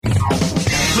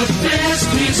the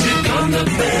best music on the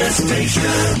best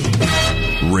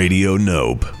station. Radio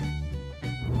Nope.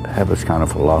 I have this kind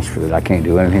of philosophy that I can't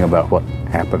do anything about what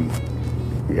happened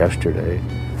yesterday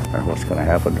or what's going to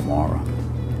happen tomorrow.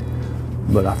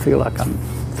 But I feel like I'm in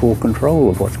full control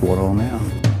of what's going on now.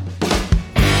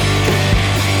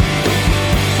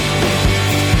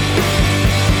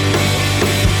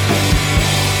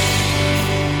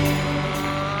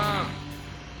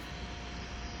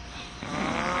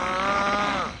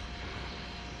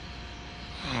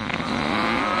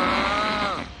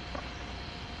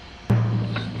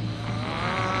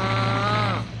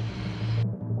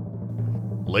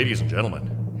 Ladies and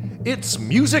gentlemen, it's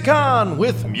MusicOn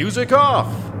with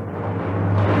Musikoff.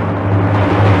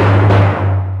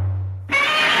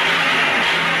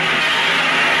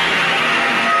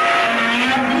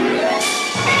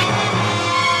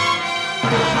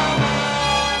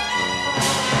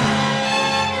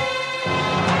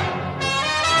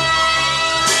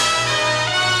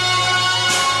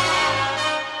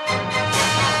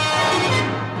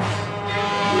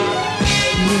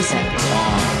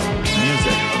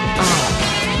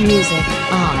 Music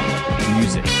on.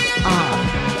 Music on.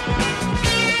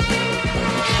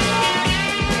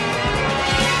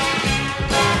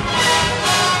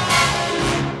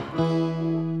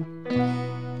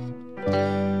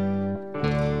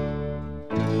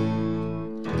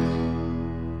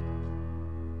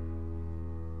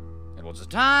 It was the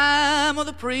time of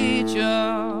the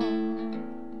preacher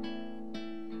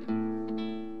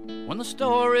when the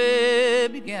story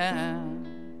began.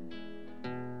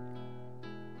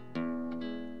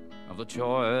 Of the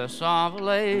choice of a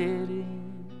lady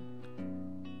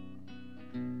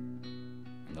and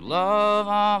the love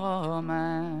of a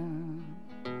man,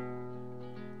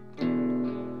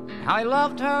 how he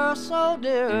loved her so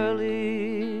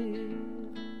dearly,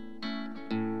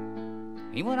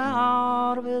 he went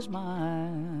out of his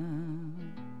mind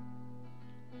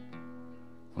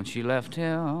when she left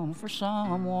him for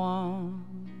someone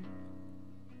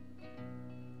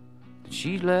that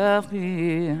she left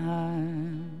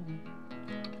behind.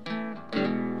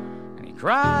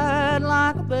 Cried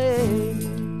like a baby,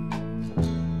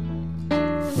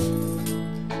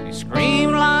 he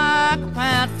screamed like a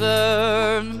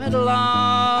panther in the middle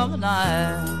of the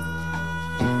night,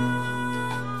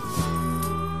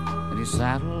 and he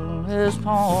saddled his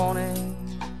pony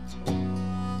and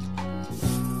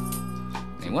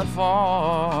he went for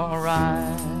a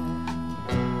ride.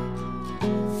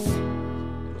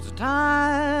 It was the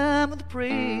time of the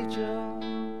preacher,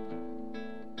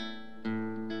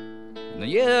 the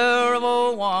year of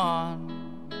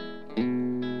 '01.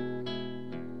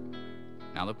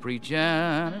 Now the preaching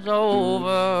is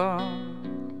over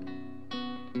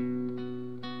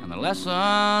and the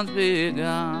lesson's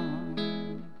begun.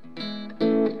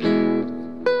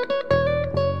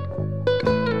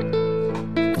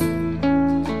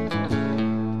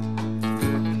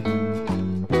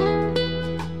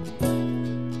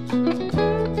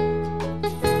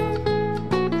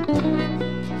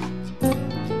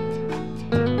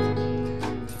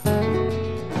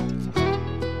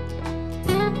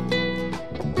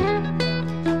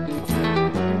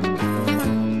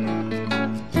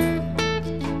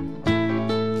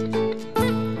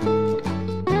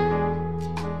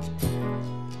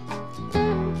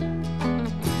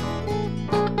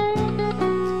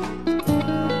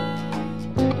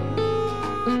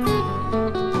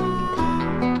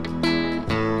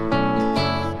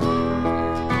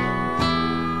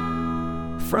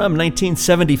 From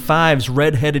 1975's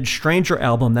Red-Headed Stranger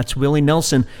album, that's Willie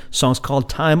Nelson. Song's called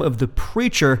Time of the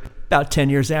Preacher. About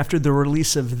 10 years after the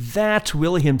release of that,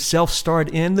 Willie himself starred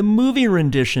in the movie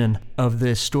rendition of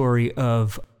this story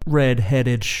of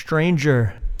Red-Headed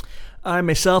Stranger. I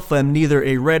myself am neither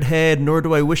a redhead nor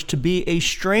do I wish to be a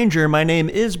stranger. My name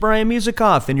is Brian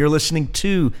Musikoff, and you're listening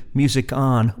to Music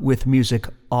On with Music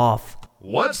Off.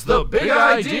 What's the big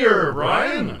idea,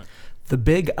 Brian? The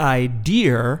big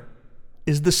idea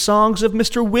is the songs of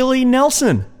Mr. Willie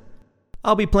Nelson.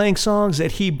 I'll be playing songs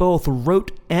that he both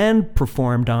wrote and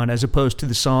performed on, as opposed to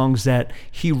the songs that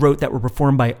he wrote that were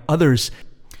performed by others.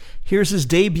 Here's his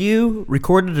debut,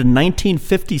 recorded in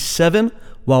 1957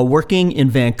 while working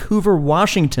in Vancouver,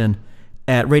 Washington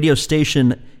at radio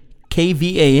station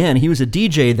KVAN. He was a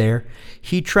DJ there.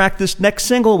 He tracked this next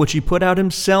single, which he put out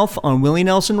himself on Willie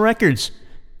Nelson Records.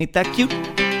 Ain't that cute?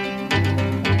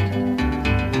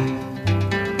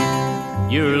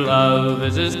 Your love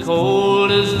is as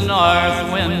cold as the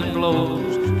north wind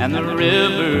blows, and the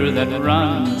river that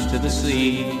runs to the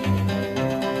sea.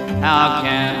 How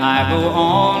can I go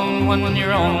on when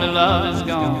your only love is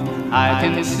gone? I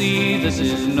can see this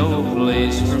is no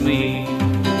place for me.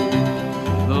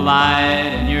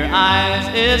 light in your eyes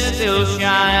is still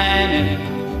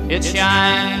shining. It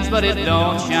shines, but it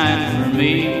don't shine for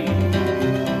me.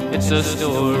 It's a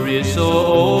story so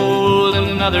old,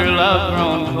 another love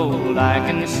grown cold. I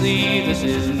can see this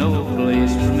is no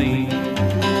place for me.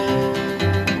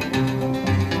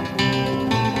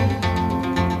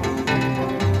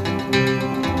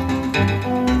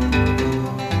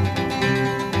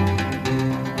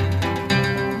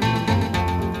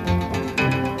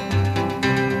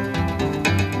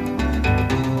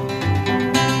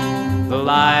 The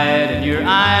light in your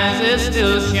eyes is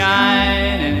still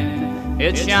shining.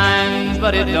 It shines,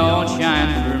 but it don't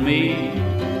shine for me.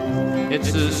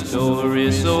 It's a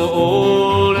story so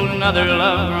old, another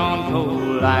love grown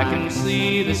cold. I can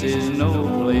see this is no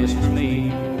place for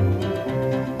me.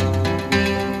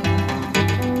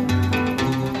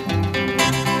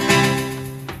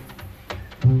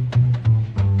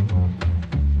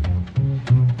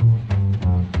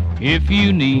 If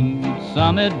you need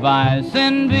some advice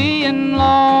in being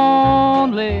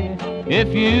lonely,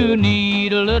 if you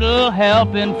need a little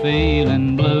help in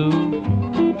feeling blue,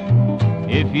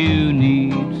 if you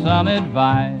need some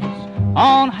advice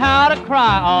on how to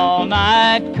cry all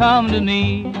night, come to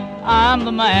me. I'm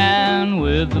the man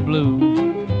with the blues.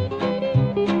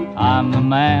 I'm the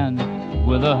man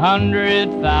with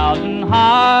 100,000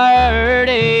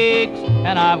 heartaches,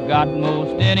 and I've got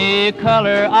most any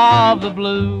color of the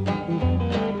blue.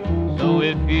 So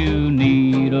if you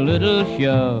need a little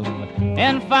shove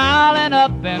and falling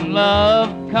up in love,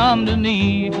 come to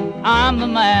me. I'm the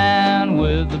man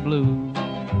with the blues.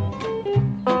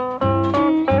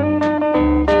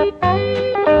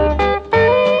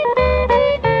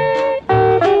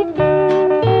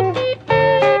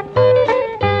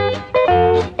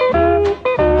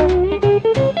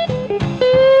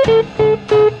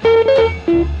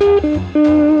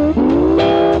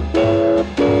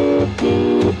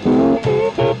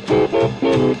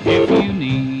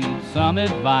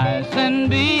 Advice in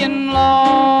being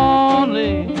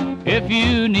lonely, if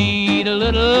you need a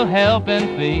little help in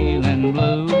feeling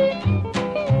blue,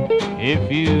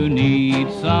 if you need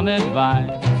some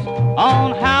advice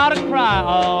on how to cry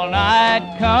all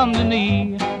night, come to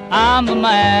me. I'm the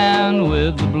man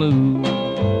with the blues.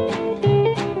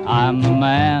 I'm the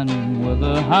man with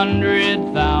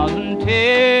 100,000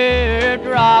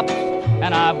 teardrops,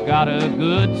 and I've got a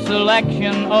good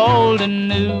selection, old and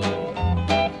new.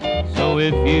 So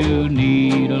if you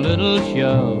need a little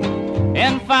shove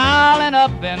and falling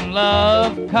up in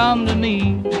love, come to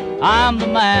me. I'm the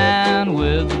man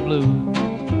with the blues.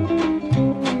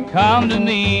 Come to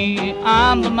me.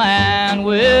 I'm the man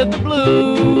with the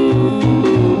blues.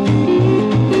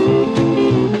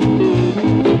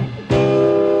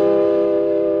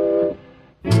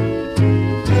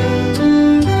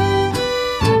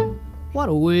 What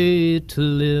a way to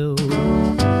live.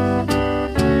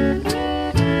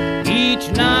 Each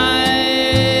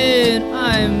night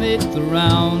I make the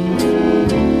rounds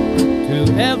to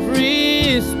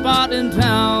every spot in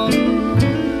town.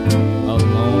 A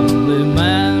lonely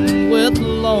man with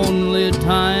lonely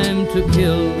time to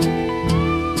kill.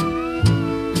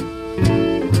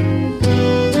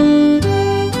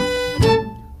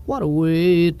 What a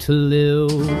way to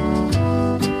live.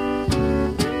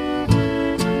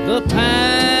 The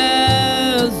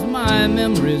paths my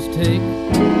memories take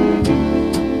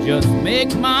just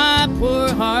make my poor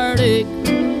heart ache.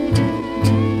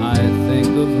 I think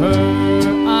of her,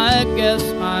 I guess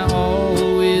I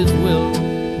always will.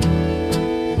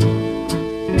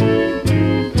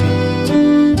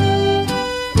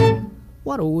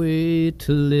 What a way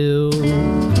to live.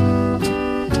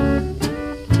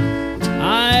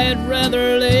 I'd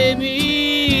rather lay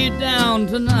me down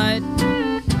tonight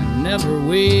and never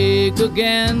wake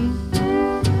again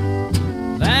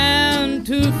than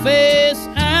to face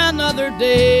another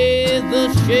day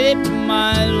the shape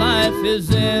my life is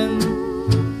in.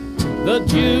 The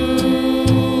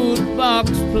jukebox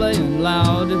playing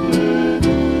loud,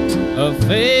 a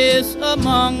face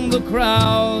among the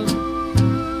crowd,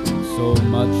 so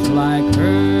much like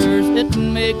hers it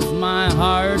makes my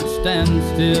heart stand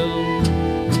still.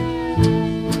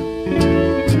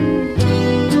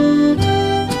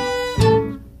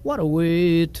 What a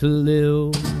way to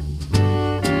live.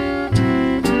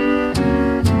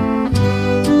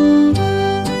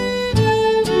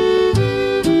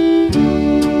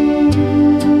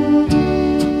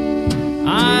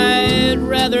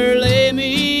 Rather lay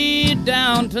me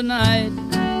down tonight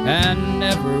and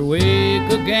never wake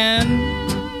again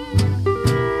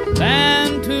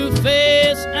than to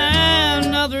face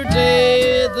another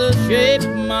day the shape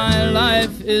my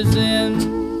life is in.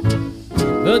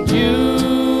 The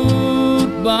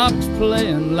jukebox jukebox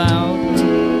playing loud,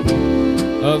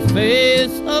 a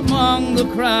face among the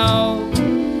crowd,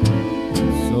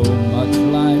 so much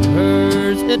like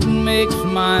hers it makes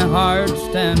my heart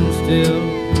stand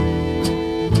still.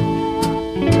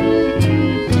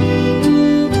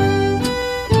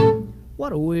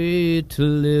 What a way to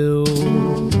live.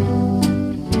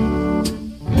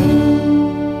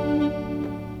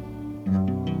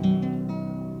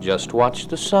 Just watch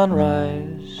the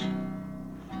sunrise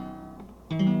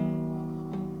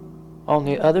on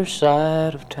the other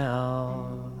side of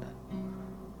town.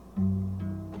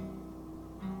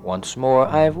 Once more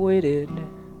I've waited,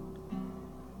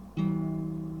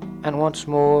 and once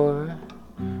more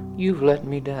you've let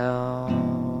me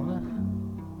down.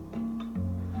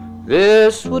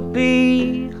 This would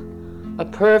be a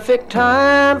perfect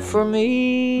time for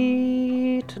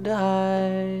me to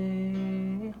die.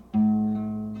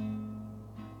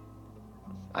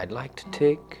 I'd like to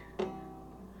take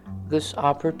this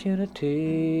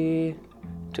opportunity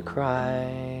to cry.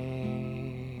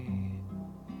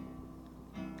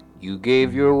 You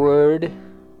gave your word,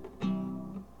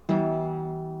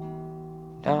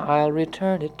 now I'll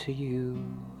return it to you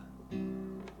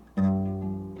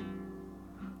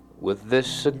with this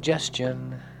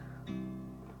suggestion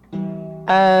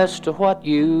as to what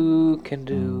you can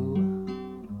do.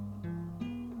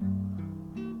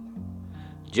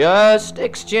 Just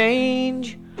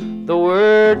exchange the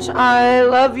words I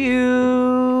love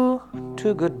you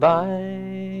to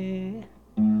goodbye,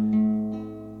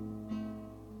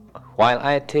 while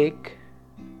I take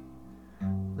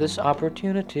this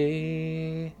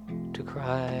opportunity to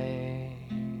cry.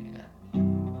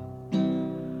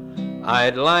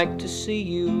 I'd like to see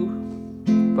you,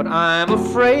 but I'm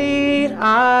afraid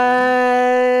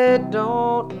I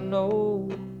don't know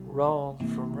wrong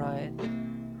from right.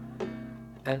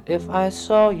 And if I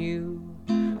saw you,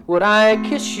 would I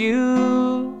kiss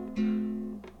you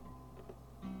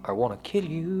or want to kill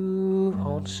you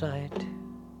on sight?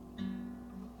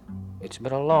 It's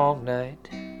been a long night,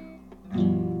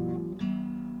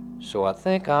 so I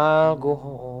think I'll go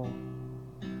home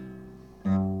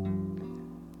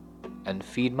and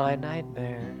feed my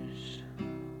nightmares.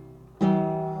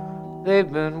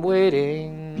 They've been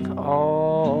waiting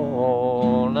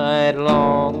all night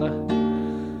long.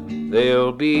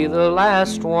 They'll be the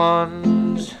last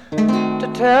ones to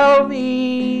tell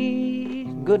me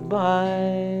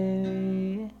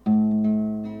goodbye,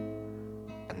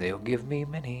 and they'll give me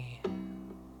many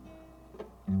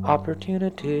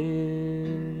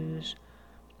opportunities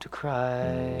to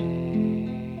cry.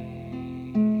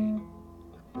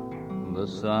 The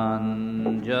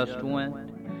sun just went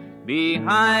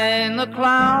behind the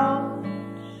clouds.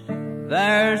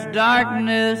 There's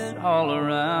darkness all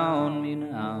around me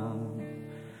now.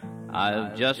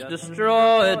 I've just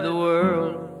destroyed the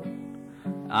world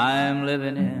I'm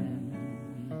living in.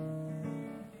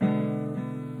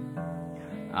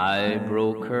 I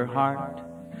broke her heart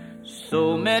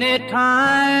so many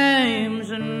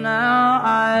times, and now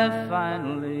I've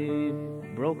finally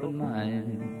broken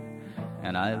mine.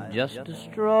 And I've just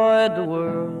destroyed the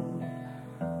world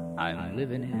I'm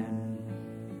living in.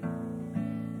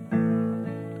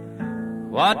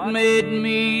 What made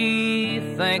me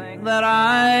think that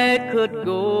I could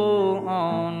go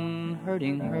on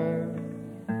hurting her?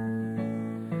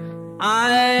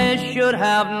 I should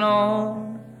have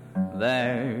known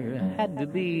there had to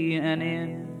be an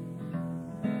end.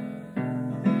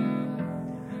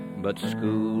 But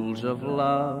schools of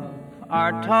love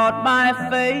are taught by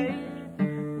fate.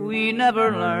 We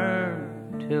never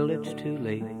learn till it's too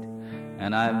late.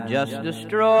 And I've just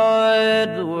destroyed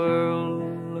the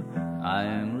world I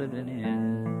am living in.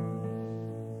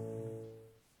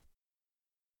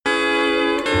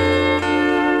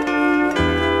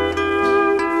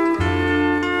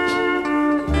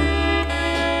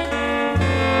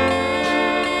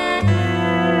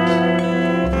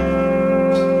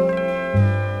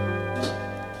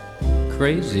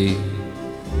 Crazy,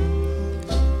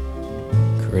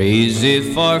 crazy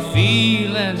for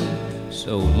feeling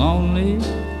so lonely.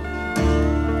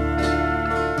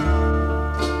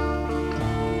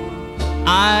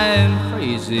 I'm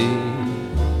crazy,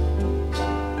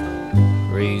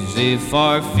 crazy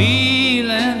for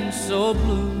feeling so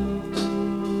blue.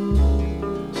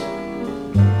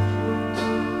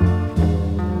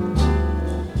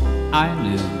 I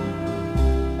knew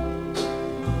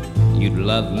you'd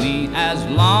love me as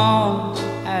long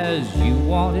as you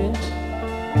wanted,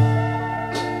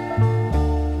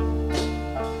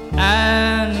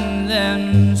 and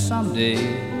then someday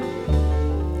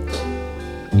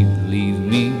you'd leave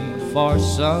me for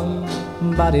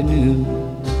somebody new.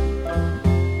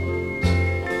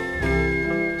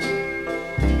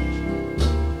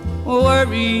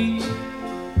 worry?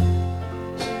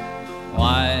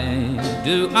 Why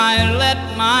do I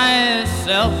let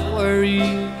myself worry?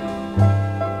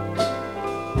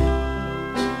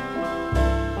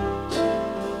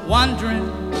 Wondering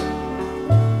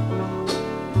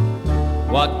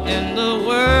what in the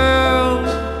world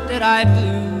did I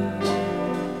do?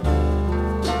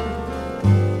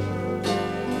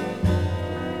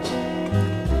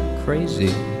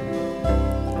 Crazy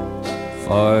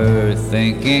for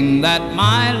thinking that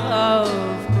my love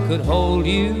could hold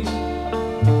you.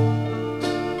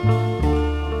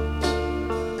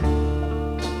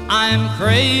 I'm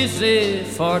crazy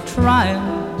for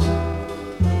trying,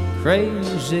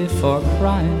 crazy for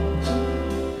crying,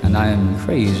 and I'm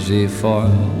crazy for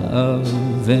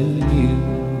loving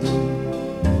you.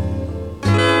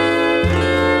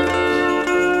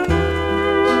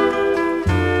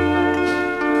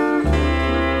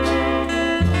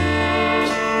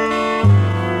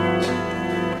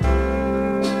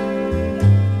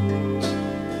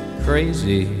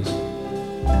 Crazy,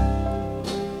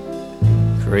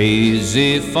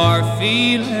 crazy for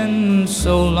feeling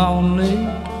so lonely.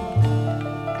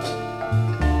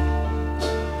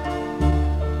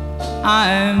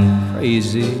 I'm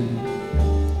crazy,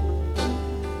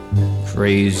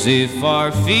 crazy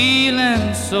for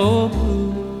feeling so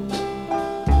blue.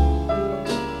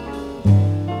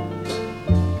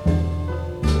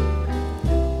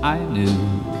 I knew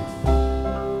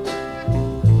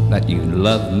that you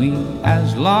loved me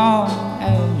as long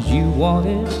as you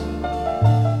wanted,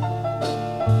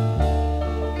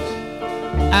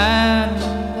 and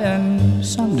then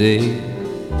someday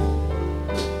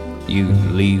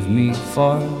you'd leave me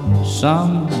for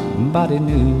somebody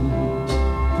new.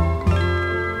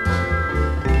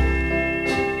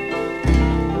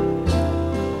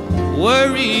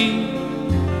 Worry,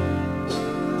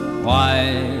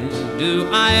 why do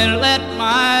I let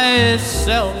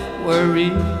myself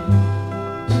worry?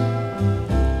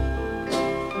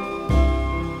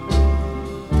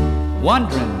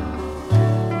 Wondering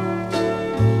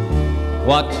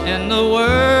what in the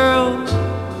world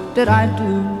did I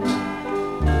do?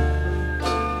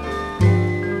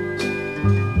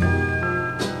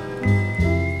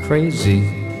 Crazy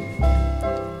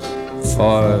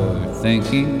for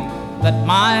thinking that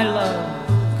my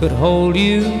love could hold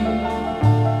you.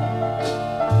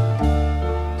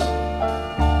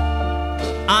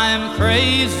 I'm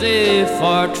crazy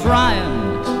for trying,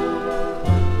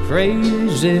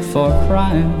 crazy for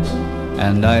crying,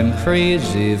 and I'm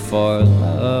crazy for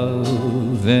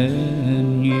loving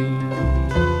you.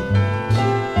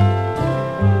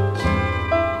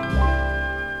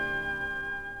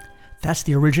 That's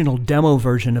the original demo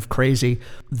version of Crazy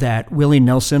that Willie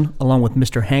Nelson, along with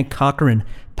Mr. Hank Cochran,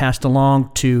 passed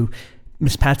along to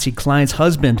Miss Patsy Cline's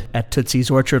husband at Tootsie's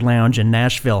Orchard Lounge in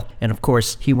Nashville. And of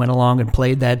course, he went along and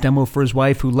played that demo for his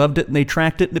wife, who loved it, and they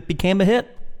tracked it, and it became a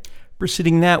hit.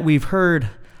 Preceding that, we've heard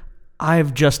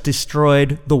I've Just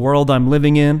Destroyed the World I'm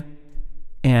Living In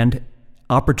and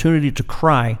Opportunity to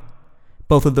Cry.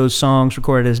 Both of those songs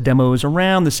recorded as demos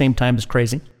around the same time as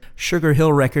Crazy. Sugar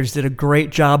Hill Records did a great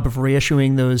job of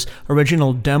reissuing those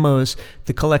original demos.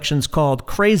 The collection's called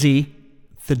Crazy,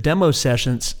 the Demo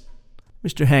Sessions.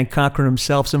 Mr. Hank Cochran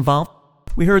himself's involved.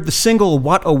 We heard the single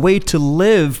What a Way to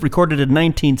Live, recorded in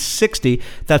 1960.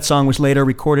 That song was later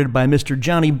recorded by Mr.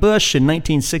 Johnny Bush in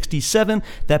 1967.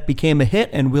 That became a hit,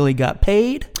 and Willie got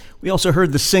paid. We also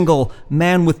heard the single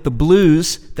Man with the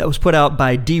Blues. That was put out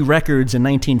by D Records in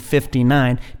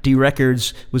 1959. D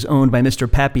Records was owned by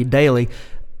Mr. Pappy Daly.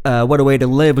 What a Way to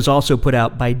Live was also put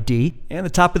out by D. And the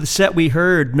top of the set, we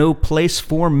heard No Place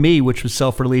for Me, which was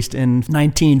self-released in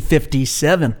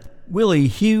 1957. Willie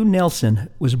Hugh Nelson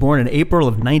was born in April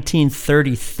of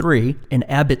 1933 in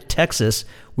Abbott, Texas,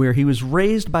 where he was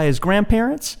raised by his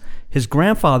grandparents. His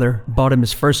grandfather bought him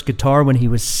his first guitar when he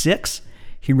was 6.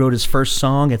 He wrote his first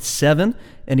song at 7,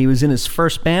 and he was in his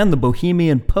first band, the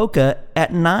Bohemian Polka,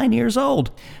 at 9 years old.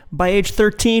 By age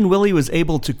 13, Willie was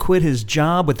able to quit his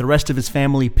job with the rest of his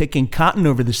family picking cotton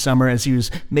over the summer as he was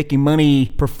making money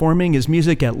performing his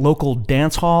music at local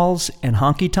dance halls and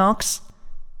honky-tonks.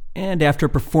 And after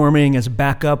performing as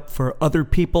backup for other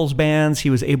people's bands, he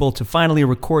was able to finally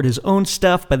record his own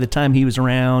stuff by the time he was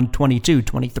around 22,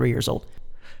 23 years old.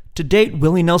 To date,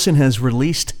 Willie Nelson has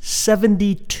released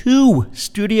 72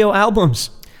 studio albums.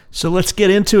 So let's get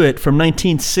into it. From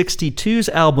 1962's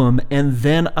album, And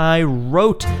Then I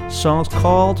Wrote, songs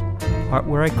called Part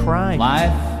Where I Cry.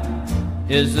 Life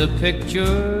is a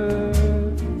picture,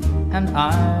 and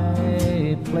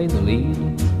I play the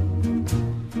lead.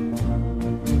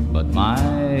 But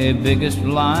my biggest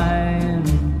line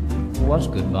was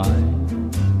goodbye.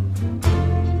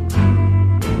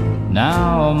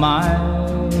 Now my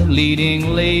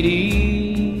leading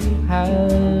lady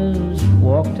has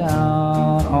walked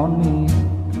out on me,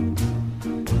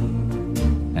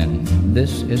 and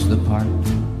this is the part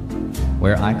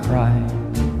where I cry.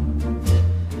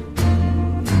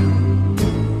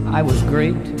 I was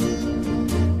great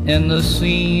in the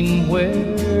scene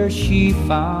where she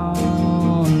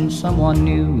found someone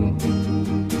new.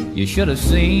 You should have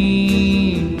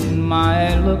seen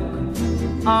my look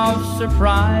of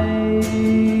surprise.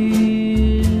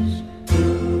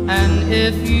 And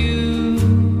if you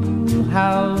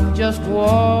have just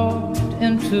walked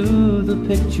into the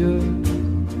picture,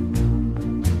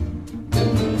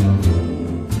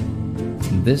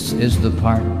 this is the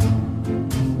part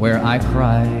where I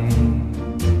cry.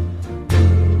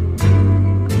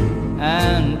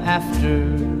 And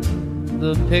after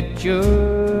the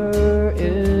picture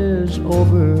is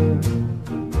over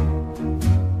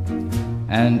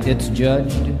and it's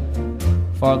judged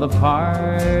for the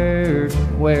part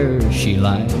where she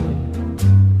lied,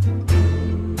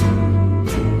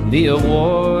 the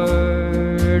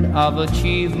award of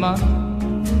achievement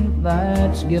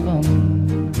that's given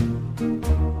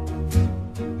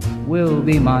will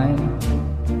be mine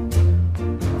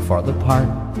for the part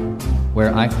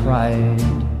where I cried.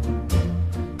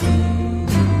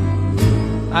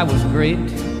 I was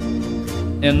great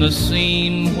in the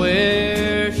scene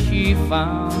where she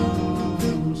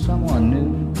found someone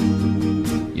new.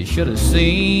 You should have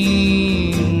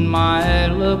seen my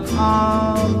look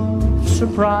of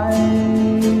surprise.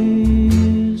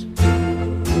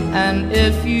 And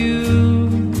if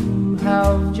you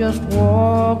have just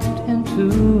walked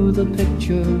into the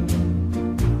picture,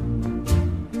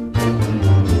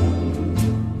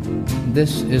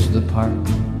 this is the part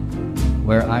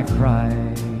where I cry.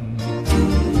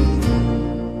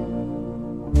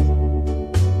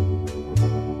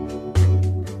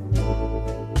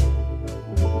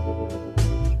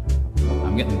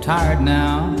 I'm getting tired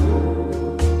now.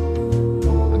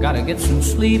 I gotta get some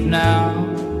sleep now.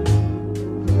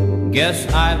 Guess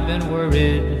I've been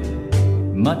worried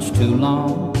much too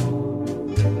long.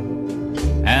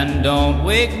 And don't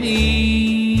wake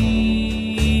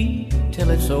me till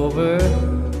it's over,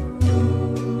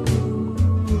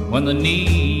 when the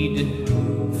need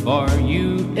for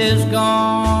you is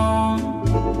gone.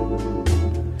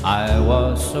 I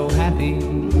was so happy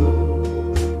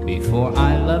before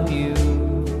I loved you.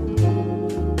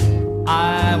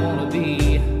 I wanna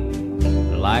be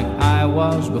like I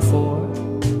was before.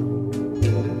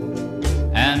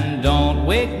 And don't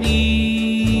wake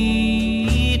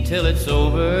me till it's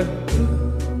over,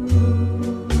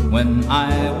 when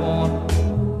I won't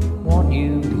want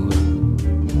you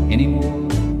anymore.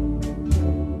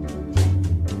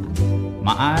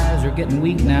 My eyes are getting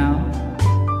weak now.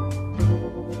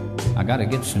 I gotta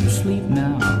get some sleep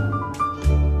now.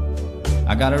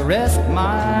 I gotta rest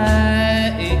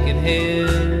my aching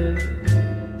head.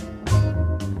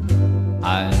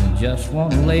 I just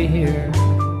wanna lay here.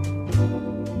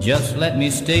 Just let me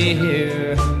stay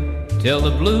here till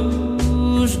the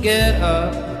blues get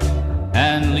up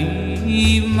and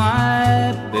leave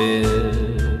my bed.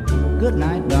 Good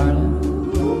night, darling.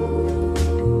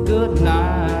 Good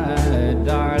night,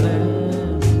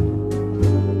 darling.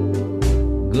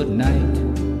 Good night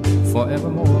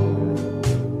forevermore.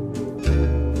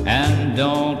 And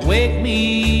don't wake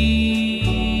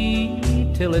me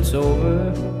till it's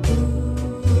over,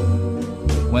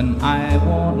 when I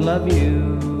won't love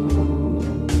you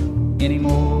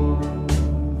anymore.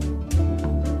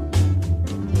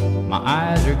 My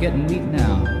eyes are getting weak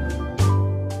now.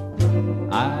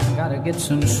 I gotta get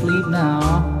some sleep now.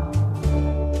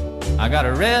 I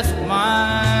gotta rest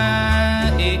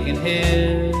my aching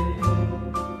head.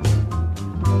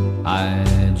 I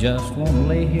just wanna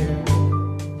lay here.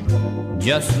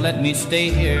 Just let me stay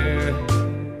here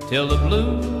till the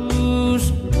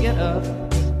blues get up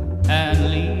and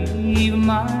leave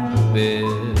my bed.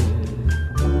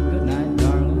 Good night,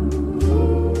 darling.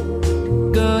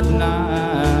 Good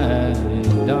night,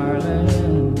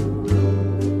 darling.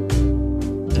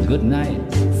 Good night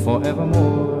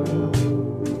forevermore.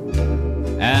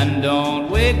 And don't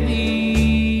wake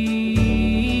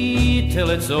me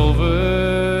till it's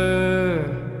over,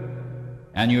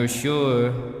 and you're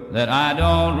sure that I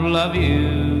don't love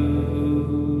you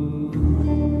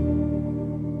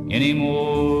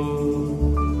anymore.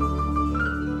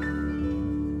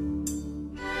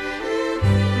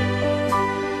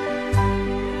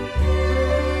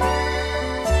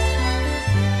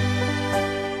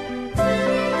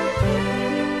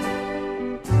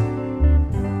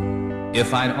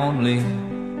 If I'd only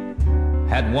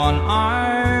had one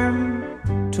arm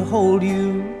to hold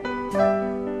you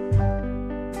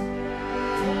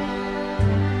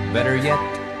Better yet,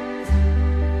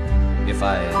 if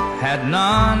I had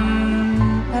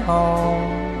none at all.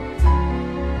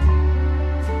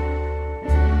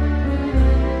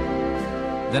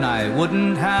 Then I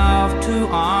wouldn't have two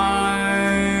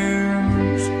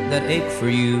arms that ache for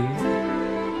you,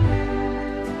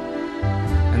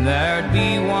 and there'd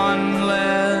be one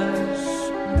less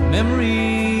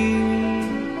memory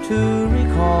to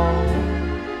recall.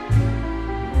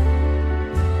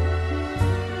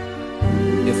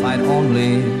 If I'd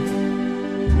only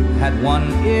had one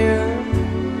ear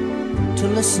to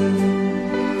listen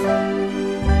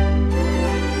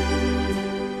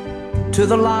to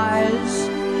the lies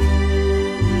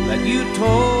that you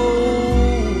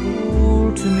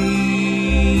told to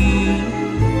me,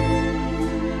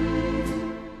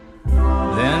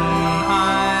 then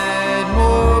I'd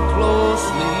more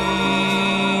closely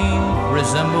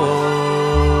resemble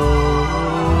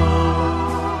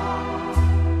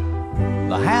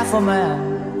the half a man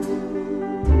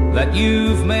that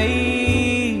you've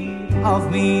made of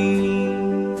me.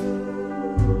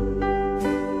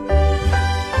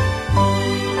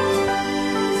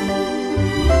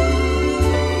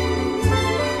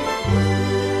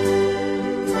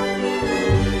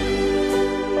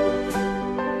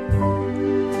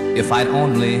 If I'd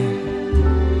only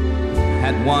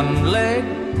had one leg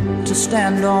to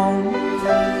stand on,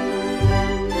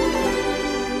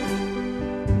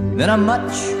 then a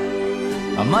much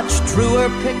truer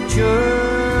picture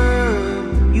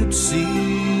you'd see.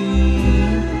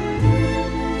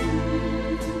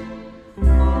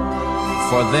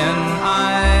 For then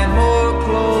I more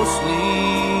closely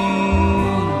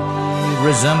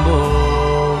resemble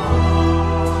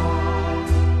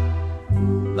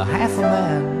the half a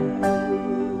man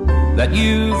that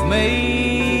you've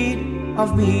made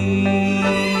of me.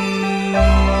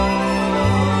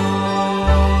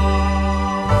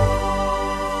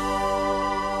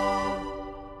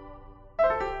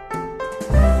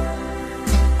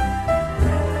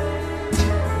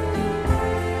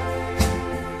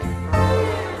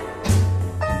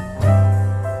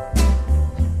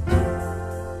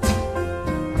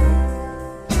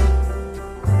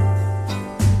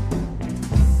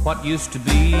 What used to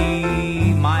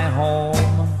be my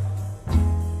home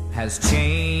has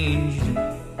changed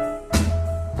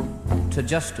to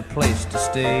just a place to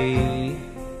stay.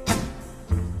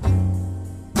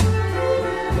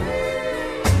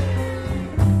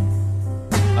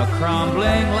 A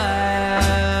crumbling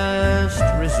last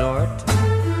resort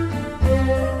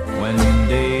when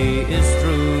day is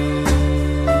through.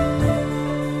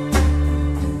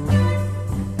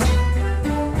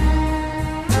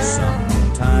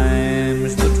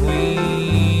 Sometimes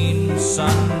between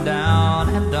sundown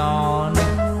and dawn,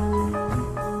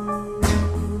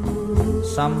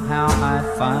 somehow I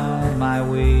find my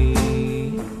way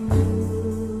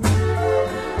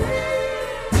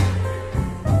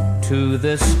to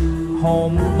this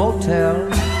home motel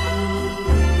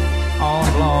on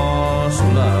Lost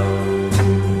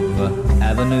Love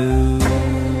Avenue.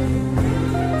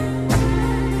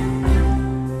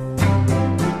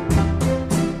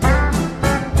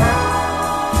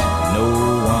 No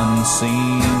one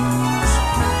seems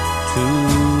to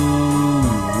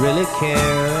really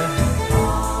care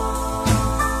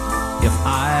if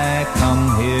I come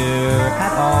here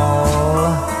at all.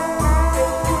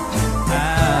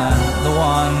 And the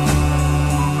one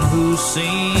who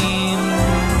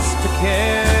seems to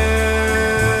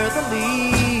care the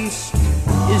least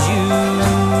is you.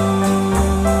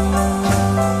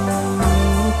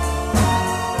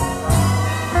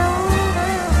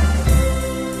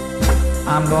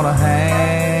 I'm gonna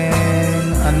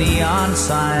hang a neon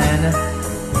sign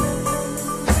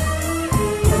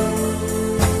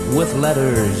with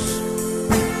letters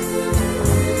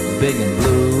big and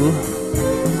blue.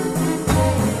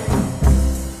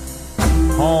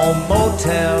 Home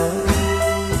motel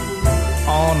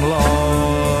on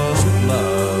Lost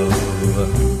Love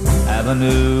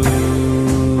Avenue.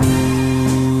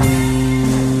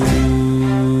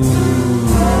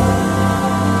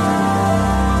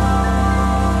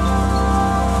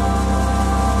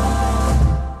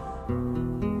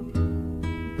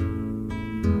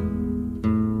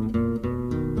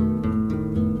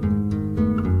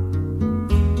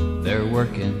 They're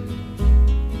working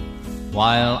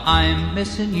while I'm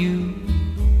missing you.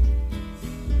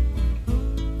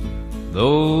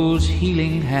 Those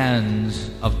healing hands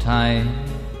of time,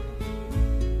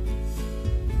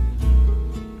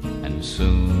 and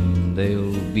soon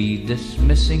they'll be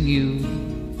dismissing you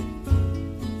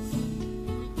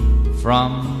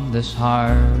from this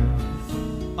heart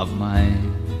of mine.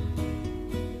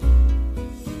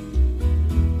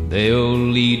 They'll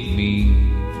lead me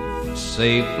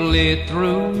safely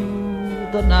through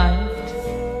the night,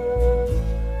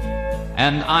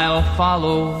 and I'll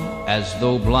follow as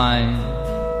though blind,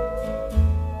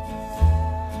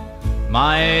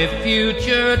 my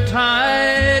future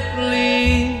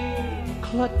tightly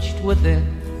clutched within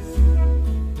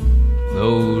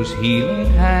those healing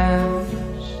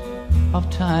hands of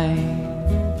time.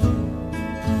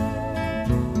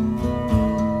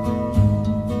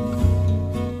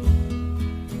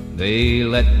 They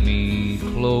let me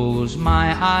close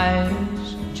my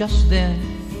eyes just then,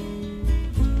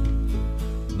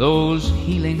 those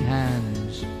healing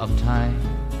hands of time.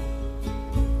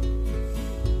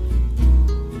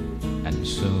 And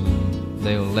soon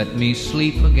they'll let me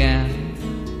sleep again,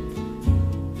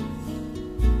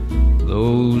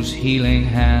 those healing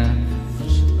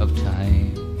hands of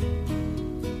time.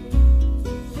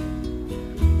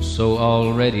 So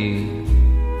already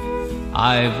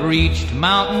I've reached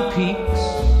mountain peaks,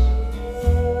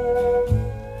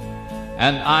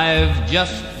 and I've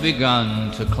just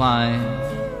begun to climb.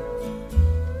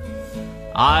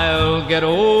 I'll get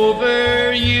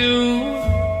over you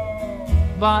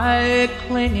by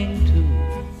clinging to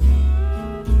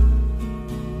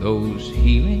those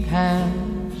healing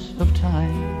hands of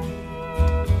time.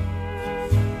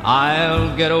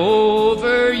 I'll get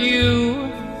over you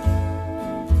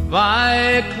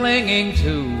by clinging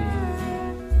to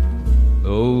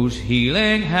those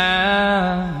healing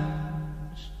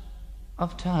hands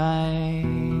of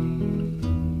time.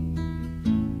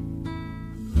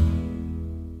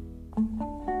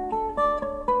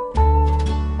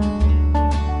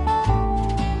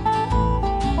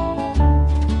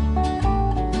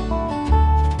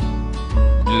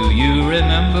 Do you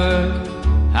remember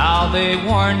how they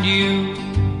warned you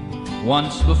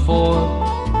once before?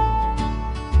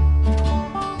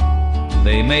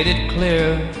 They made it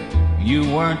clear you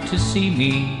weren't to see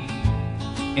me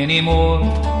anymore.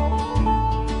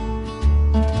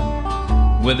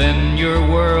 Within your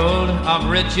world of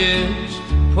riches,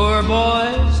 poor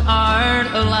boys aren't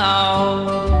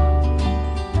allowed.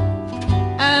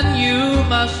 And you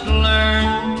must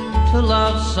learn to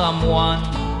love someone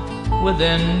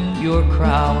within your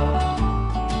crowd.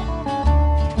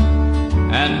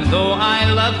 And though I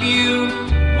love you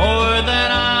more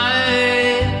than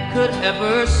I could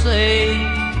ever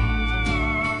say,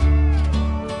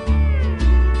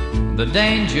 the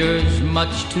danger's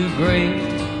much too great,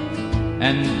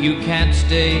 and you can't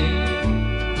stay.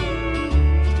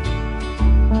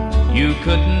 You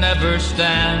could never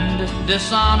stand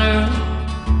dishonor,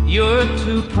 you're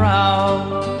too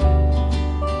proud.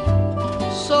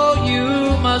 So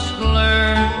you must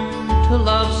learn to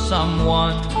love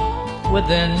someone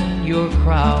within your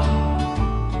crowd.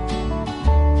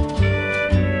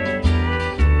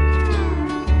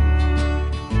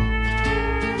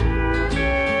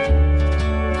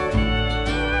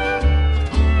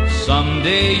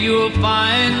 Someday you'll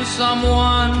find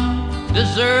someone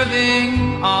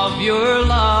deserving of your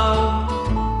love,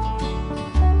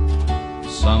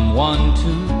 someone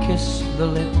to kiss the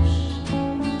lips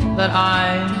that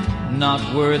I'm not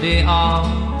worthy of.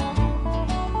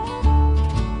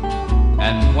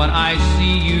 And when I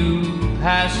see you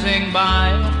passing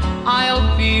by,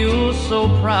 I'll feel so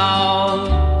proud.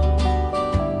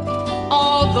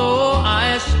 Although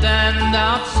I stand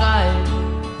outside,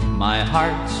 my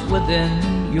heart's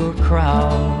within your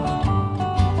crowd.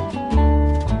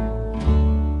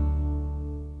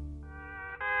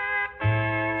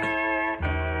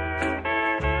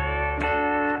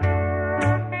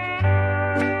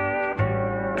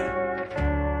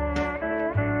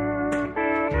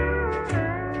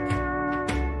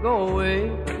 Go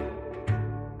away.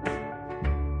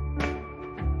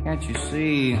 Can't you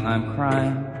see I'm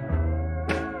crying?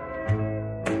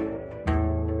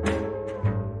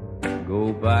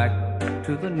 Go back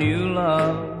to the new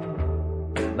love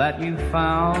that you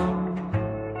found.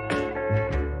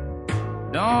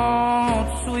 Don't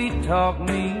sweet talk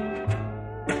me,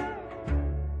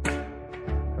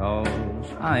 'cause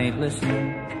I ain't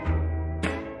listening.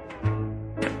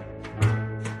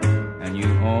 And you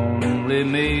only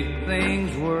make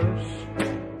things worse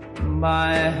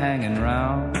by hanging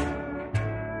round.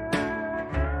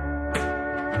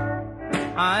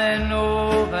 I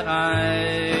know that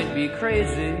I'd be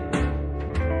crazy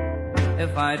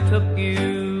if I took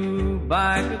you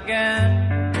back again,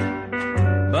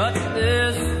 but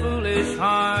this foolish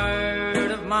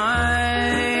heart of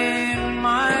mine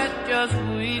might just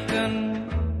weaken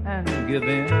and give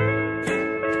in.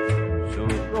 So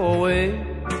go away.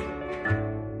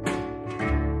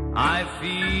 I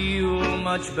feel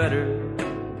much better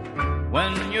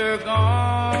when you're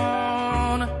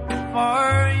gone,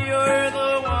 for you're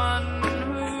the one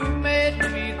who made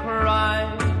me cry.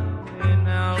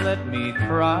 Now let me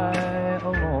cry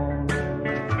alone.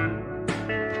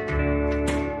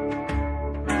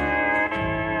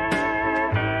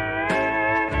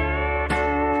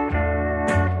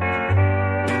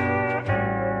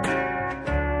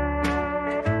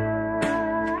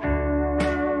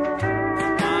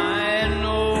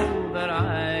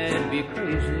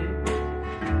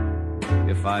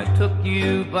 If I took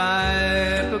you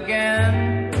back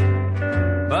again,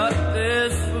 but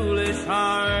this foolish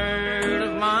heart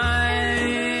of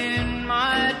mine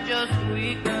might just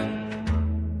weaken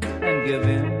and give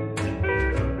in.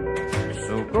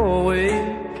 So go away.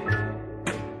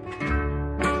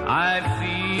 I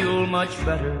feel much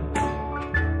better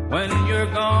when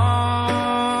you're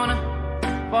gone,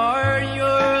 for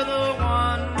you're the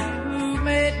one who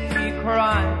made me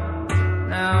cry.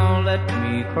 Now let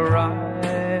me cry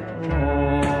alone.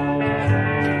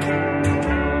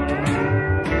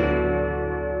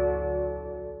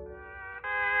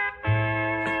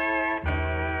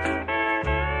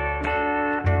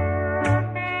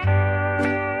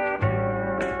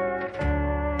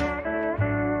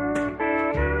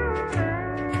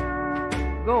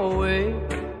 Go away.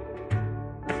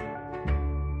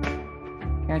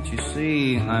 Can't you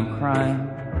see I'm crying?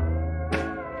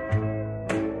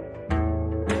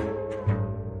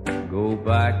 Go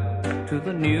back to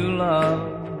the new love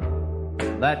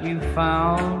that you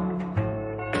found.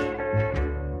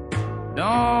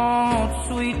 Don't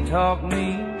sweet talk me,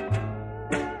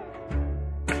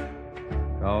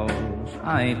 'cause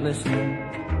I ain't listening.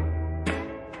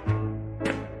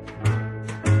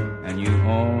 And you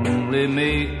only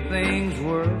make things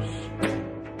worse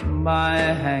by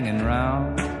hanging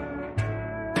round.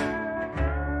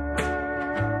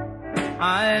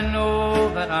 I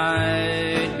know that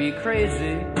I'd be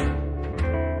crazy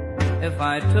if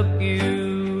I took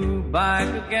you back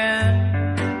again,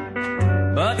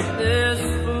 but this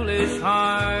foolish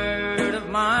heart of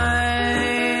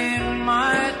mine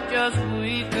might just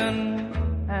weaken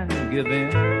and give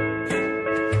in.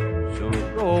 So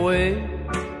go away.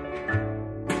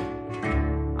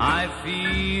 I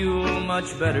feel much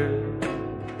better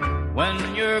when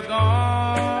you're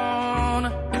gone,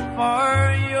 for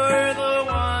you're the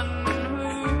one who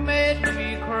made me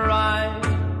cry.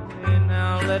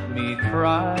 Now let me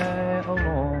cry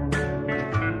alone.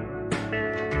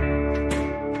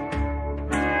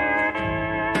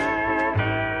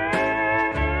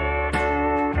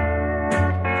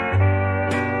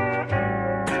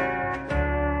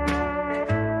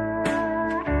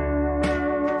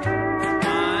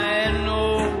 I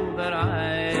know that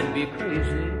I'd be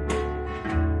crazy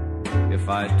if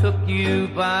I took you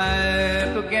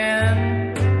back again,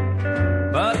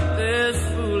 but this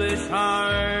foolish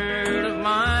heart of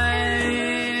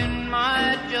mine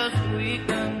might just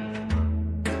weaken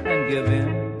and give in.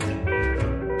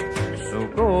 So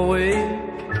go away.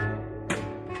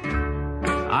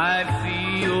 I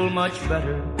feel much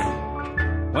better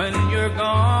when you're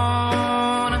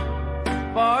gone,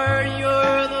 for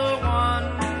you're the one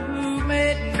who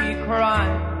made me cry.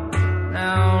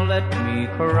 Now let me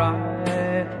cry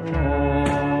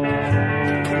alone.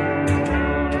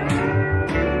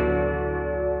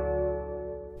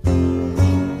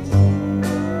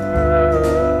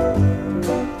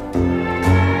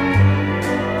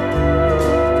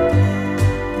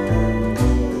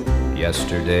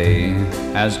 Yesterday,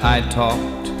 as I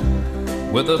talked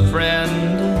with a friend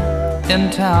in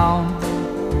town,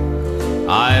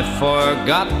 I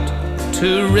forgot to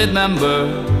remember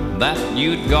that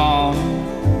you'd gone.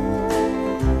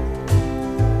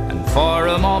 And for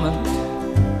a moment,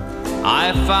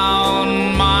 I found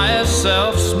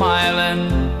myself smiling,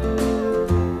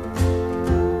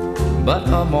 but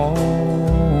a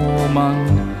moment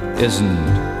isn't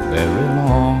very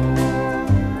long.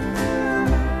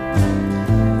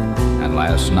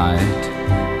 Last night,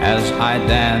 as I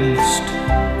danced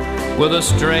with a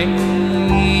stranger,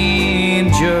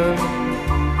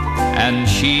 and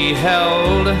she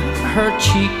held her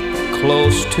cheek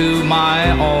close to my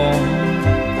own,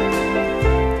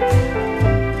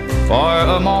 for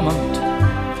a moment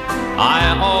I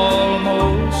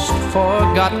almost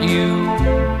forgot you,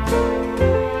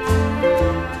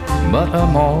 but a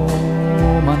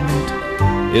moment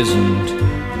isn't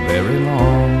very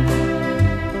long.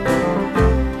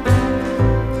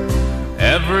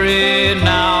 Every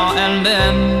now and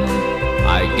then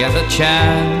I get a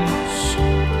chance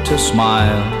to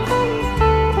smile,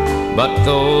 but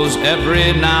those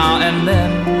every now and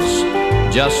thens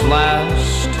just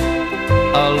last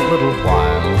a little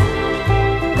while.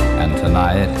 And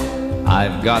Tonight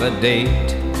I've got a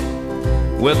date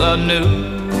with a new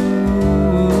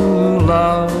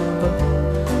love,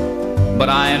 but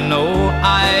I know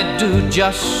I'd do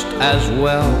just as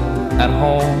well at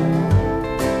home.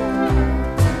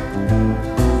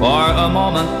 For a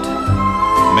moment,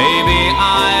 maybe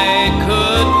I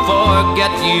could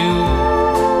forget you,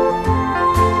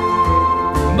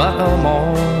 but a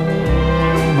moment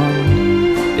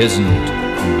isn't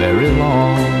very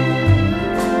long.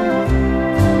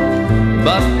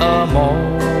 But a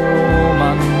moment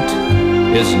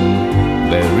isn't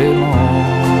very long.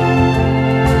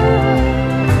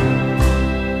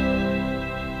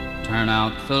 Turn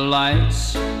out the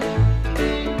lights,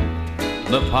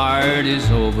 the party's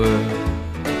over.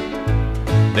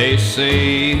 They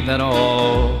say that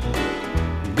all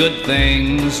good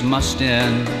things must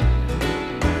end.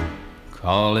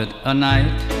 Call it a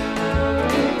night,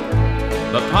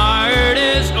 the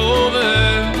party's over,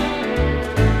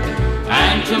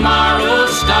 and tomorrow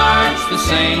starts the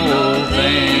same old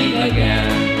thing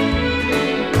again.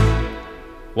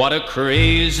 What a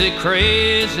crazy,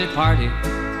 crazy party.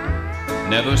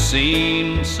 Never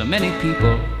seen so many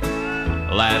people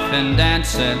laughing,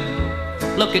 dancing.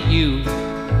 Look at you,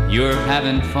 you're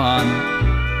having fun.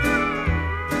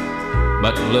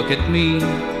 But look at me,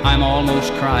 I'm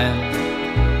almost crying.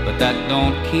 But that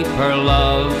don't keep her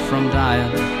love from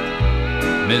dying.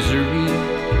 Misery,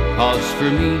 'cause for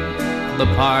me the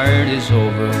party's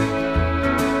over.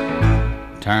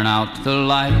 Turn out the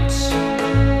lights,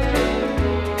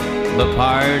 the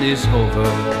party's over.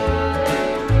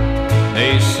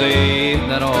 They say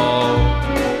that all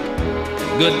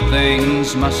good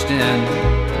things must end.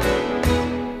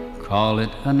 Call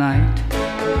it a night,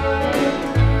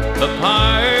 the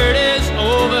party's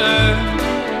over,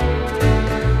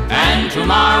 and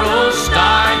tomorrow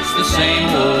starts the same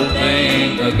old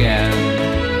thing again.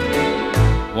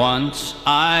 Once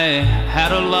I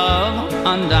had a love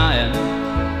undying.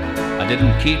 I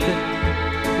didn't keep it,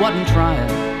 wasn't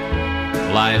trying.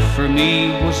 Life for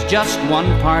me was just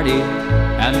one party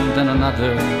and then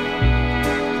another.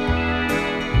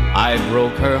 I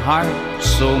broke her heart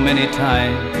so many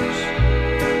times,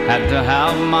 had to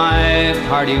have my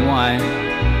party wine.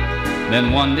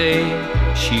 Then one day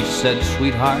she said,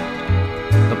 "Sweetheart,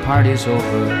 the party's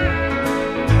over.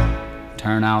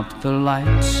 Turn out the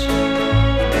lights,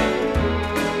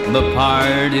 the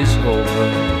party's over."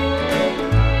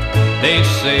 They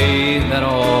say that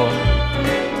all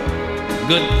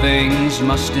good things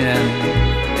must end.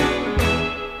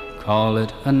 Call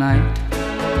it a night,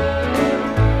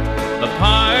 the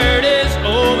party's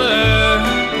over,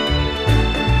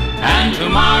 and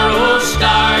tomorrow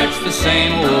starts the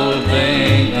same old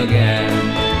thing again.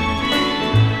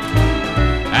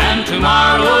 And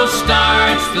tomorrow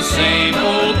starts the same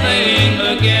old thing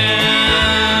again.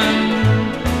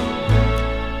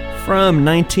 From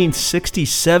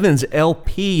 1967's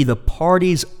LP, The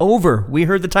Party's Over. We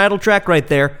heard the title track right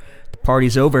there, The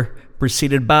Party's Over,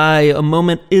 preceded by A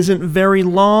Moment Isn't Very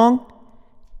Long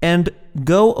and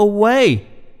Go Away.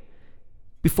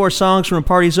 Before songs from The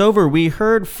Party's Over, we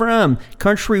heard from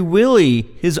Country Willie,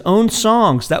 His Own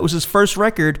Songs. That was his first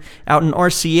record out in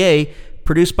RCA,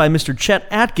 produced by Mr. Chet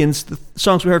Atkins. The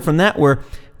songs we heard from that were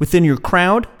Within Your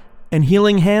Crowd and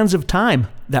Healing Hands of Time.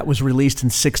 That was released in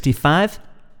 '65.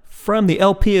 From the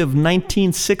LP of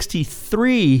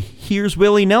 1963, Here's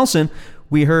Willie Nelson,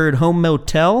 we heard Home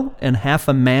Motel and Half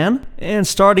a Man. And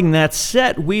starting that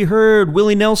set, we heard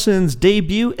Willie Nelson's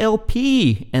debut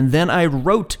LP, And Then I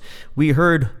Wrote. We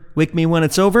heard Wake Me When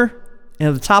It's Over, and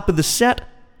at the top of the set,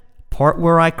 Part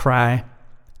Where I Cry.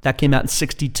 That came out in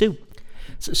 '62.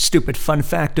 It's a stupid fun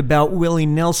fact about Willie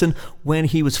Nelson. When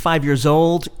he was 5 years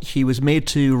old, he was made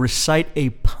to recite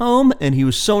a poem, and he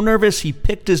was so nervous he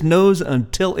picked his nose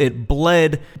until it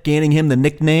bled, gaining him the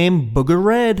nickname Booger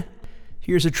Red.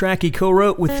 Here's a track he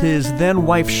co-wrote with his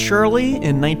then-wife Shirley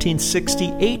in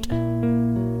 1968.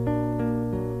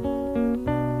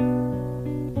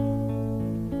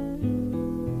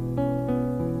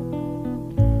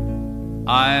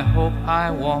 I hope I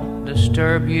won't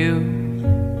disturb you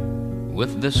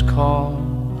with this call.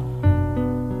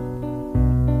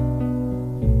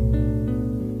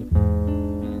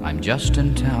 I'm just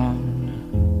in town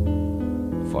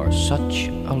for such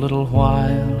a little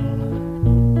while.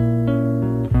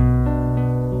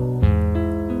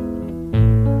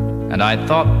 And I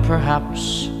thought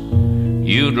perhaps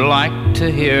you'd like to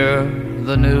hear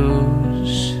the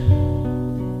news.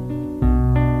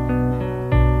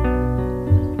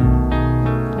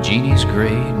 Jeannie's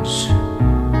grades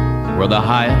were the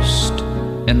highest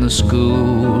in the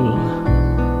school.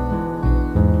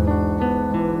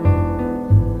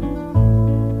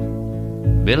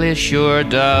 Billy sure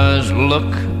does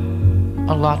look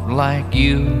a lot like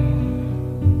you.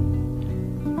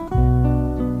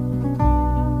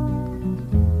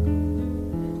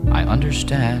 I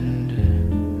understand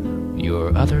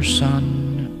your other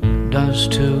son does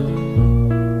too.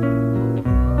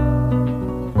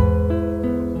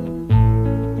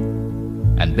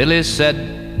 And Billy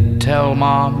said, tell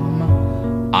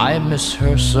Mom I miss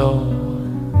her so.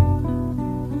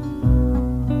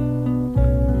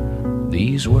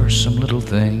 These were some little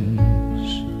things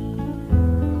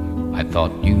I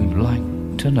thought you'd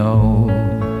like to know.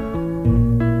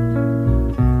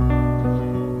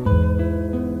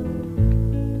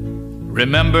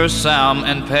 Remember Sam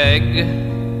and Peg,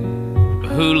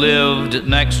 who lived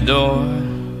next door?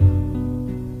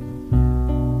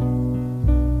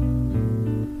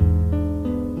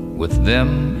 With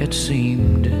them it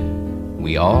seemed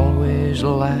we always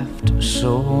laughed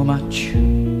so much.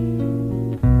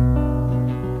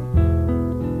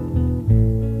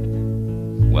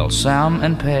 Well, Sam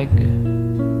and Peg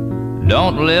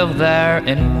don't live there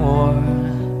anymore.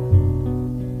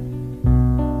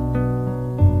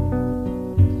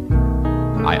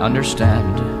 I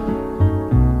understand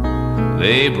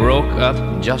they broke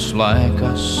up just like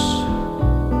us.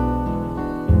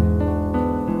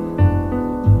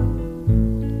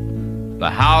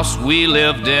 The house we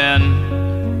lived in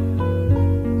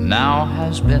now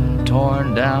has been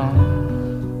torn down.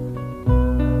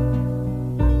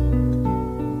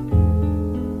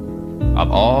 Of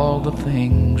all the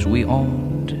things we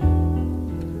owned,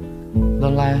 the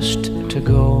last to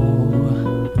go.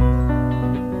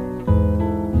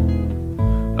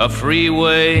 A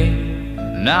freeway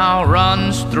now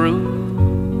runs through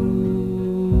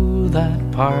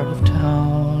that part of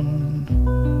town.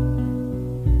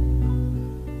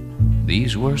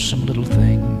 These were some little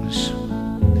things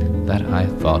that I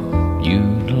thought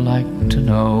you'd like to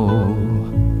know.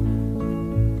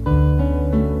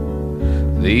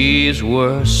 These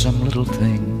were some little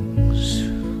things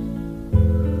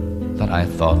that I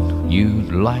thought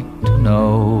you'd like to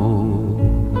know.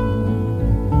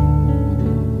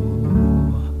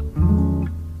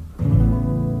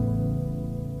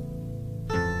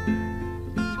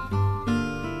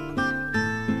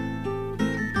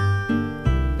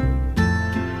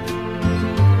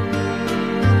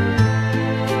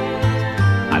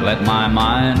 I let my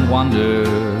mind wander.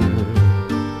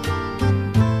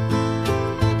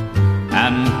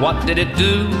 And what did it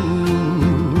do?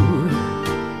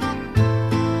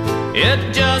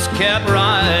 It just kept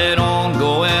right on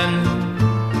going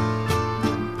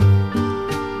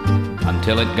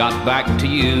until it got back to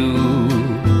you.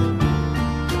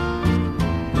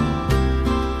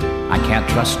 I can't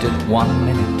trust it 1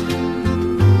 minute.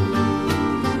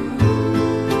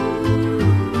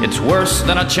 It's worse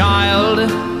than a child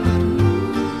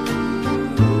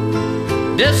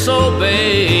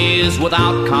disobeys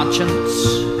without conscience,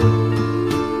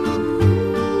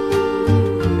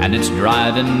 and it's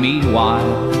driving me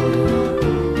wild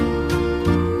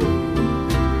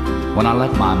when I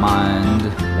let my mind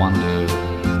wander.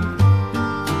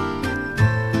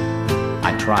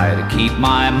 I try to keep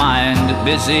my mind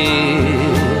busy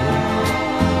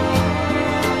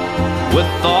with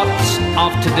thoughts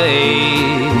of today,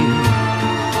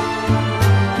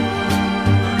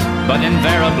 but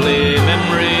invariably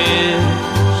memories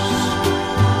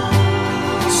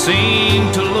seem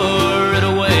to lure it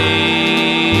away.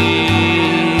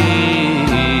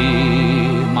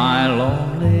 My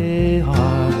lonely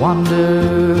heart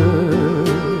wonders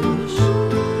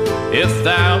if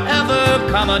there'll ever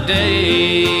come a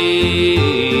day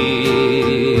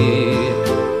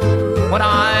when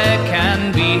I can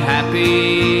be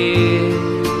happy,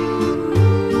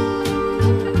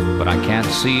 but I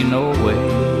can't see no way.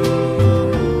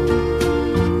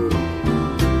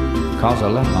 'Cause I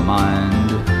let my mind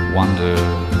wander.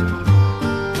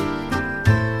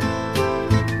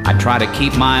 I try to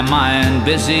keep my mind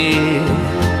busy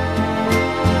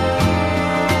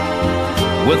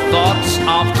with thoughts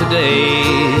of today,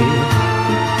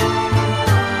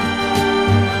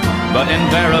 but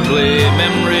invariably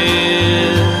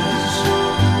memories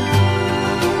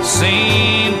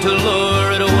seem to lure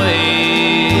it away.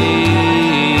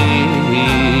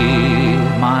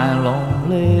 My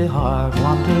lonely heart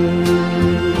wonders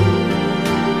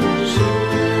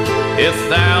if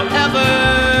there'll ever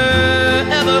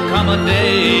come a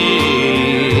day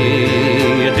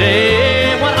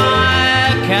when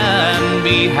I can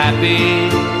be happy,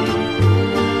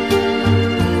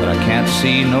 but I can't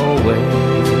see no way.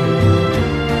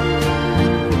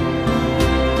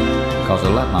 'Cause I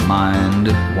let my mind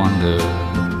wander.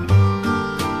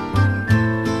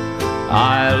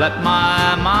 I let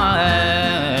my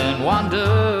mind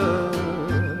wander.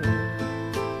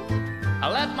 I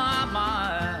let my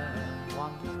mind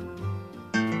wander.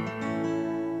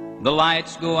 The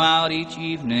lights go out each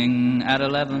evening at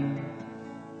 11,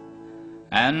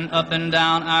 and up and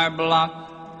down our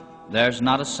block there's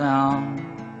not a sound.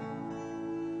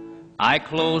 I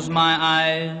close my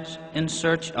eyes in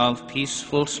search of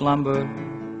peaceful slumber,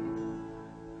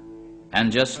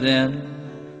 and just then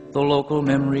the local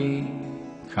memory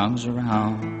comes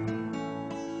around.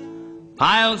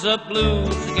 Piles up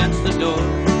blues against the door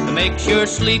to make sure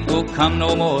sleep will come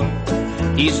no more.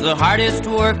 He's the hardest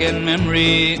working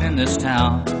memory in this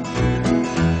town.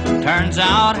 Turns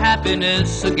out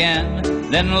happiness again,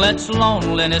 then lets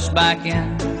loneliness back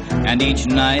in, and each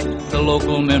night the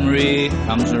local memory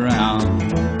comes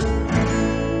around.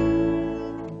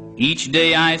 Each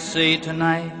day I say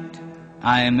tonight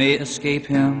I may escape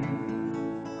him.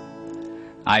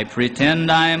 I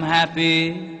pretend I'm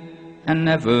happy and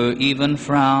never even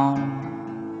frown.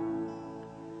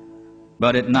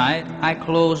 But at night I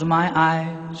close my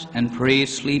eyes and pray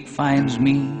sleep finds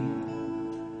me,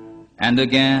 and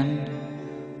again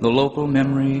the local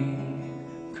memory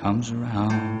comes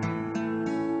around.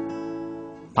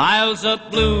 Piles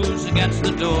up blues against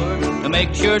the door to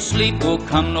make sure sleep will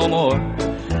come no more.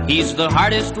 He's the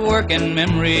hardest working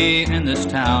memory in this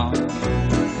town.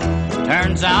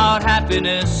 Turns out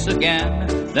happiness again,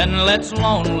 then lets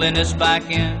loneliness back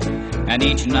in, and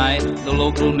each night the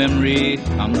local memory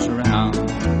comes around.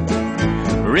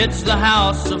 Rids the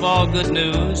house of all good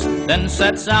news, then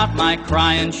sets out my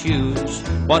crying shoes.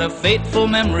 What a fateful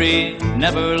memory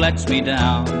never lets me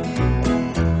down.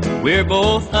 We're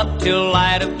both up till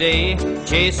light of day,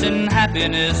 chasing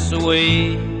happiness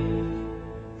away,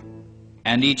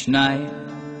 and each night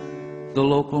the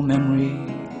local memory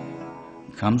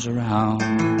comes around.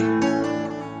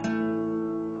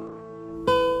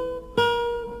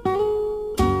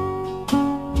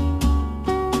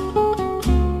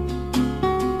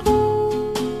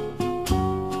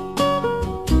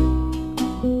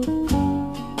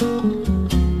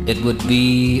 It would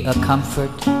be a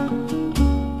comfort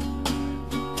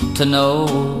to know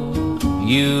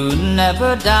you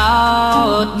never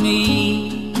doubt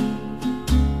me,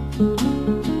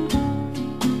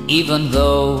 even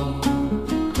though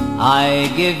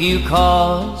I give you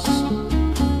cause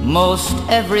most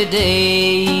every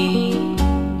day.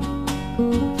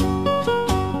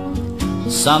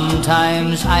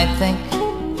 Sometimes I think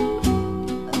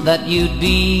that you'd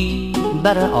be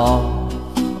better off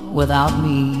without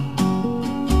me.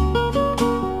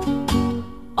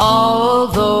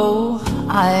 Although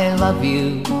I love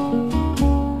you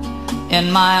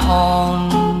in my own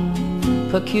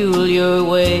peculiar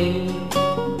way,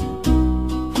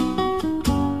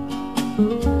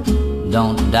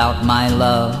 don't doubt my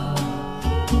love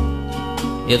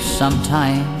if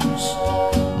sometimes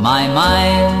my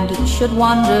mind should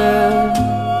wander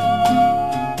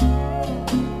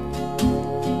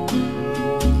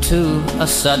to a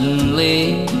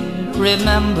suddenly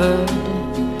remembered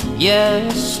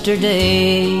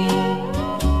yesterday.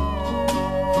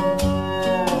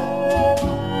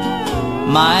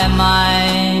 My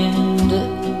mind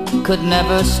could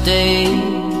never stay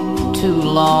too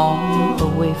long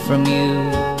away from you,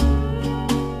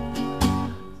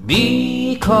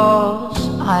 because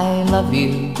I love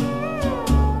you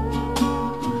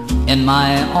in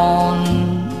my own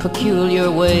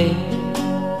peculiar way.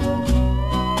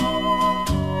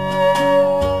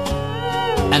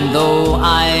 And though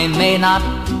I may not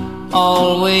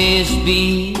always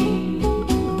be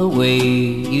the way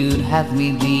you'd have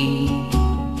me be,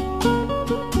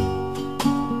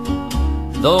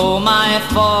 though my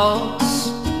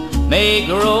faults may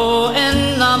grow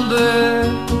in number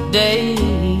day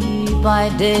by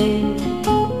day,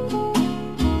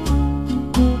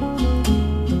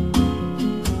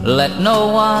 let no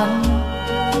one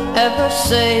ever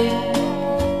say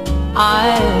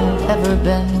I've ever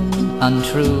been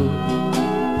untrue.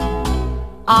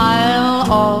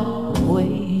 I'll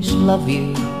always love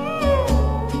you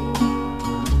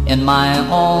in my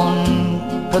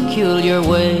own peculiar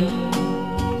way.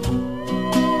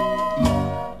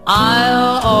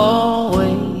 I'll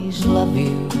always love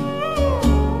you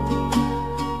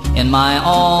in my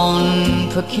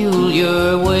own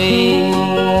peculiar way.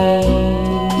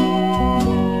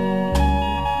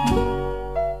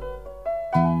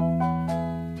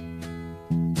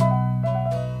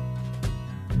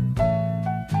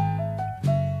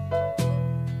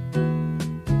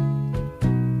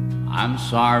 I'm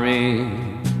sorry,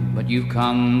 but you've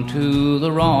come to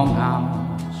the wrong house.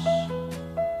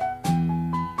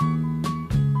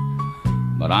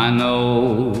 But but I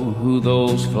know who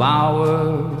those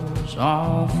flowers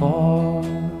are for.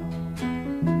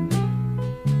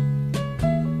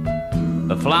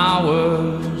 The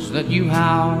flowers that you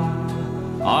have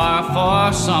are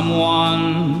for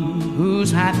someone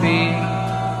who's happy,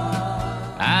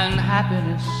 and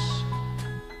happiness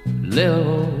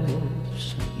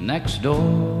lives next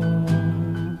door.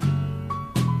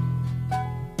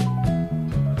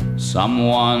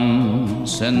 Someone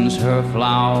sends her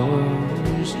flowers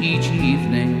each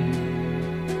evening,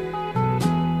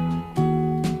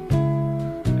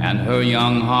 and her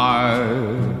young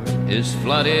heart is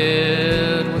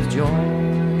flooded with joy.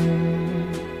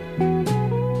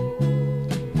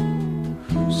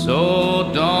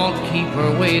 So don't keep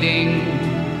her waiting.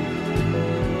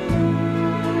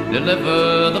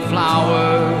 Deliver the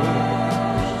flowers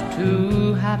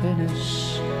to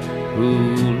happiness, who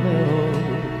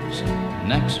lives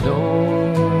next door.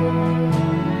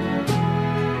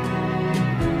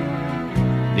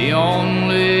 The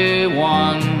only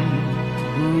one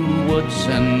who would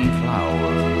send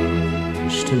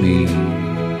flowers to me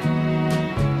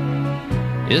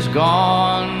is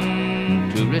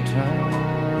gone to return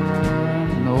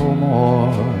no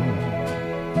more.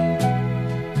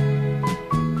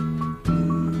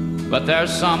 But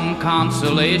there's some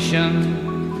consolation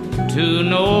to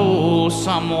know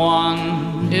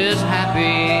someone is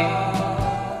happy,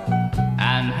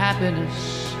 and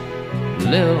happiness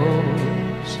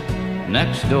lives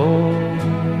next door.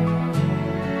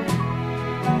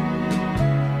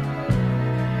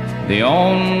 The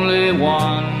only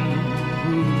one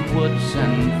who would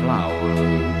send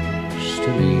flowers to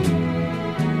me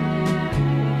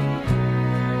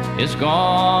is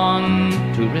gone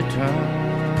to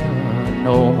return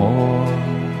no more.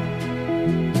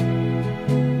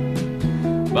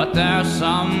 But there's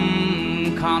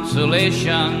some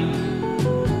consolation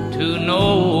to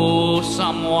know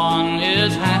someone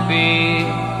is happy,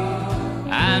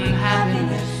 and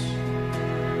happiness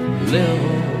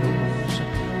lives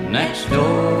next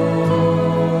door.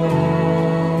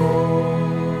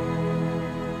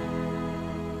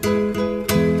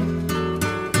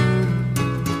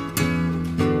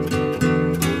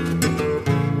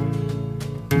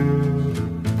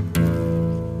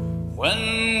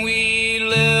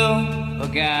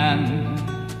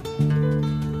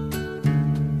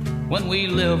 When we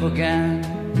live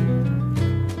again,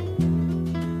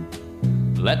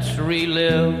 let's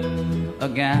relive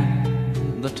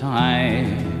again the time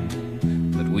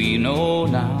that we know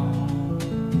now.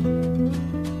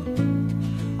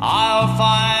 I'll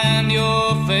find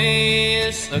your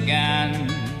face again,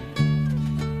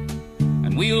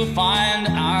 and we'll find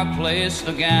our place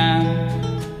again.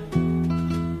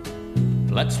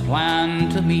 Let's plan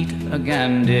to meet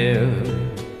again, dear,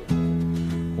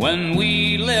 when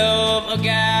we live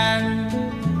again.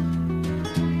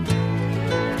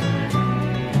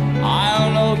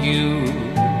 I'll know you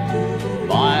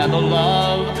by the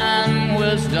love and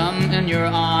wisdom in your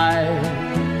eyes,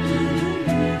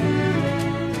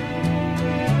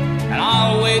 and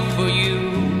I'll wait for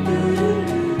you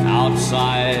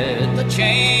outside the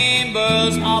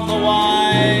chambers of the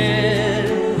wise.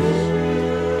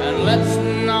 And let's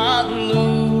not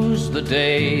lose the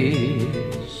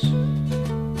days,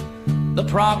 the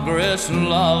progress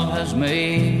love has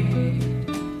made.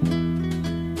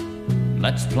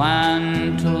 Let's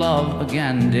plan to love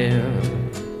again, dear,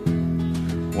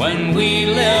 when we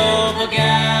live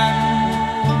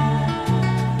again.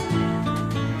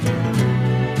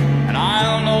 And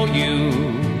I'll know you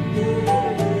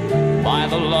by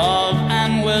the love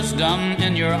and wisdom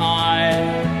in your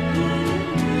eyes,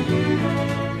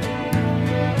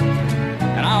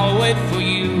 and I'll wait for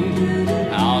you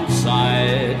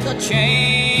outside the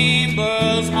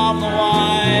chambers of the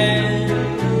wise.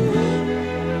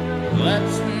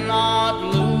 Let's not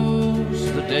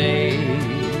lose the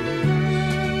days,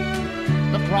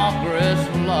 the progress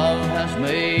love has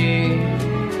made.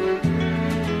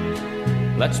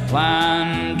 Let's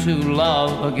plan to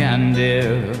love again,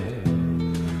 dear,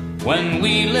 when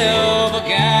we live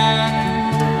again.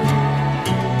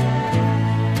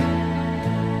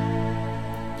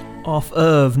 Off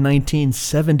of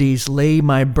 1970's Lay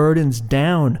My Burdens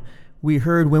Down, we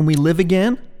heard When We Live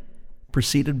Again,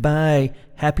 preceded by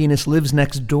Happiness Lives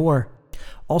Next Door.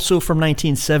 Also from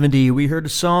 1970, we heard a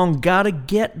song, Gotta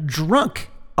Get Drunk,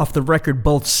 off the record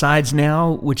Both Sides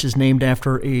Now, which is named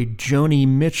after a Joni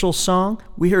Mitchell song.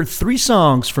 We heard three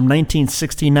songs from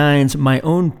 1969's My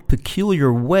Own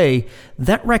Peculiar Way.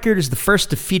 That record is the first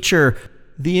to feature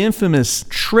the infamous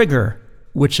Trigger,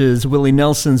 which is Willie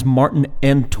Nelson's Martin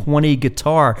N20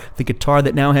 guitar, the guitar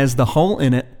that now has the hole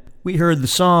in it. We heard the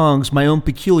songs My Own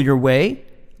Peculiar Way,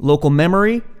 Local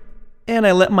Memory, and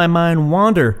I Let My Mind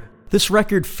Wander. This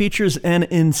record features an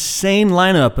insane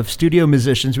lineup of studio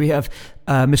musicians. We have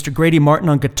Mr. Grady Martin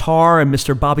on guitar and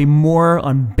Mr. Bobby Moore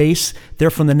on bass. They're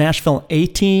from the Nashville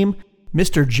A-Team.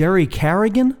 Mr. Jerry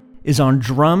Carrigan is on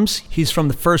drums. He's from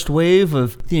the first wave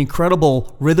of the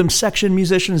incredible rhythm section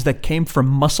musicians that came from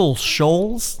Muscle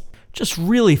Shoals. Just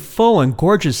really full and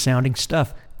gorgeous sounding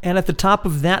stuff. And at the top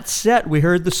of that set, we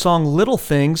heard the song Little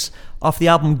Things off the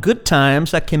album Good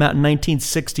Times. That came out in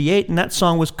 1968, and that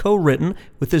song was co-written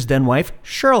with his then wife,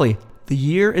 Shirley. The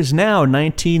year is now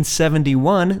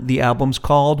 1971. The album's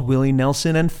called Willie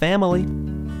Nelson and Family.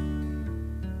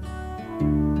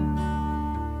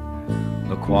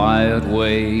 The quiet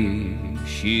way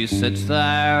she sits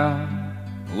there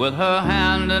with her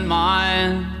hand in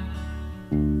mine,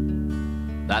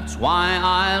 that's why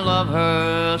I love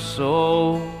her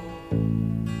so.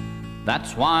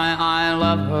 That's why I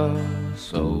love her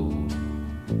so.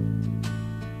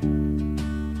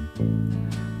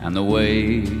 And the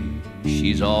way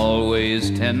she's always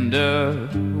tender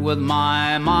with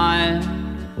my mind,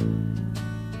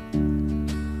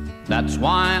 that's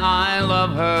why I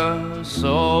love her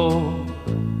so.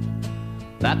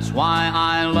 That's why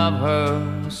I love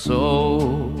her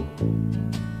so.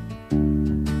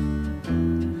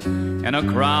 In a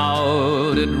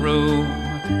crowded room,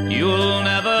 you'll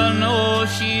never know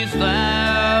she's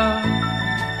there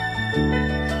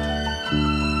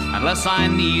unless I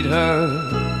need her.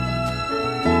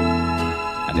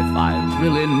 And if I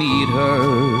really need her,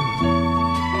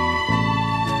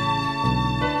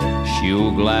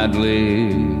 she'll gladly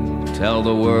tell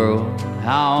the world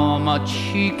how much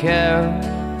she cares.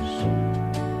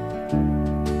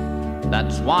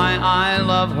 That's why I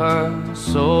love her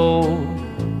so.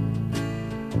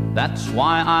 That's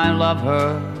why I love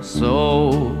her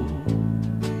so.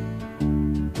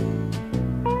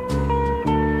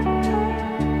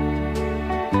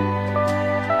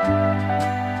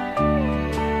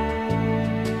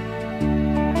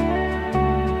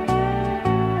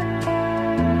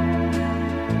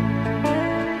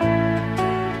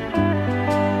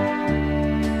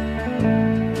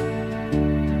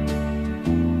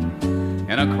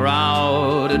 In a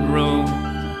crowded room,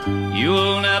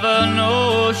 you'll never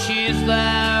know she's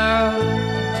there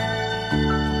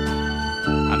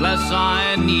unless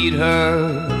I need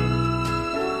her.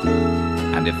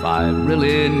 And if I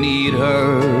really need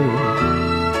her,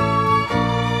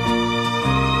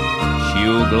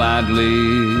 she'll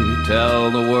gladly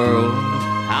tell the world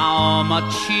how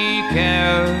much she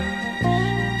cares.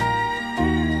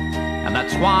 And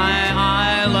that's why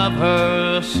I love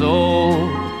her so.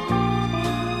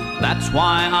 That's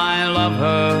why I love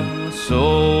her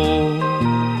so.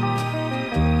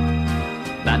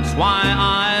 That's why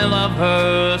I love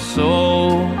her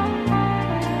so.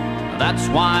 That's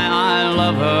why I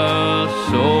love her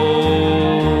so.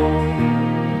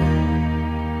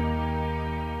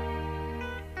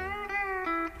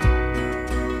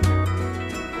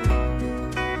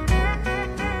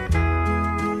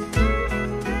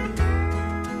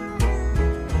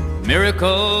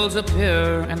 Miracles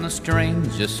appear in the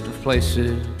strangest of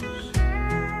places.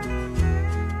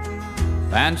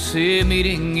 Fancy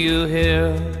meeting you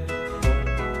here.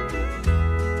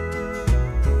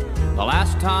 The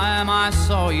last time I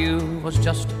saw you was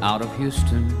just out of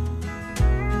Houston.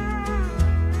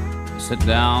 Sit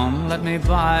down, let me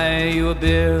buy you a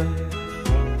beer.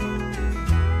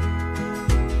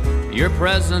 Your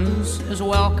presence is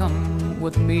welcome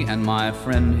with me and my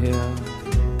friend here.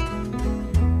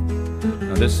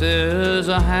 This is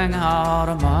a hangout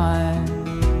of mine.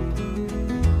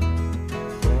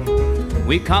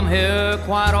 We come here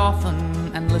quite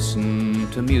often and listen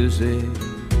to music,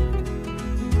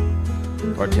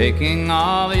 partaking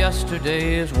of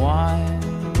yesterday's wine.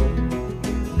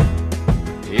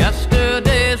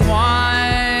 Yesterday's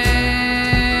wine,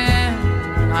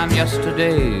 I'm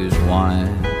yesterday's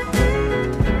wine,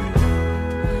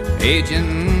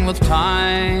 aging with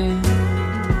time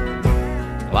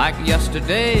like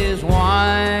yesterday's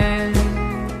wine.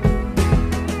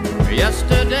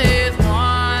 Yesterday's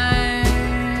wine,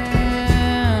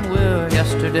 we're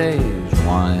yesterday's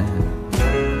wine,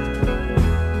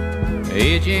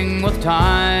 aging with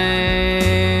time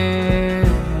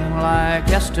like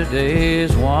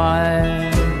yesterday's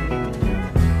wine.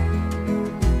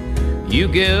 You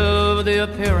give the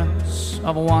appearance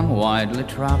of one widely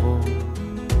traveled.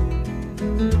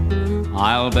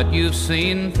 I'll bet you've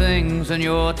seen things in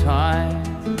your time.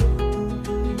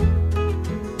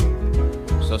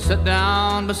 So sit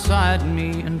down beside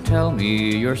me and tell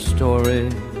me your story.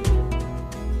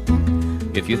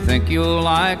 if you think you'll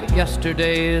like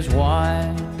yesterday's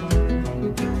wine.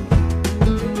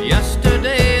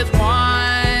 Yesterday's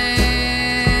wine,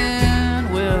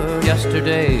 well,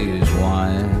 yesterday's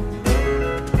wine,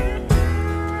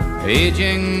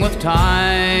 aging with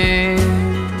time,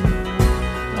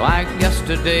 like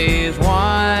yesterday's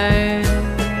wine.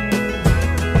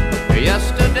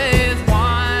 Yesterday's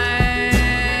wine,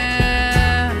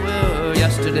 well,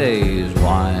 yesterday's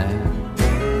wine,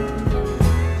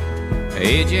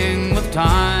 aging with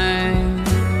time,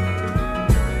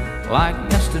 like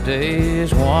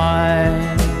yesterday's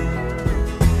wine.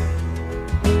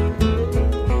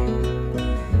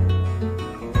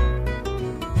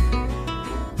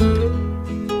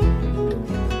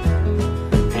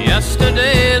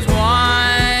 Yesterday's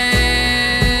wine,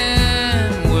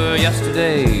 well,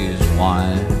 yesterday's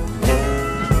wine,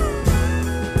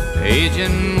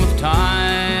 aging with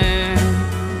time,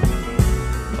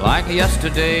 like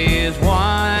yesterday's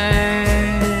wine.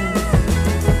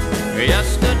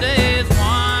 Yesterday's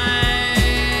wine,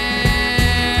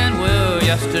 well,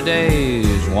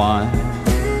 yesterday's wine,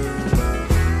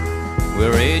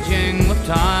 we're aging with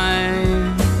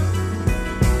time,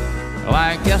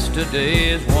 like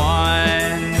yesterday's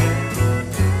wine.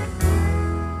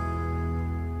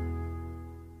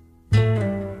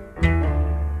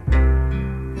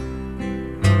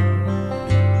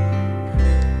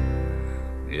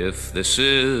 If this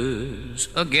is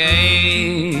a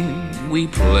game we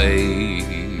play,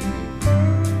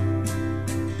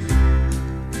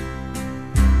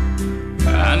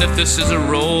 and if this is a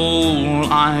role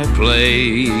I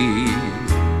play,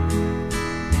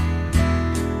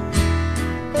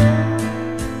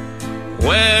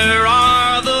 where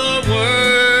are the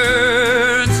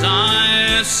words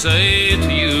I say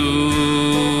to you?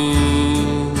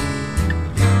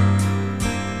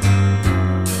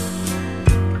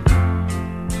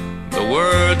 The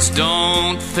words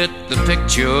don't fit the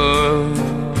picture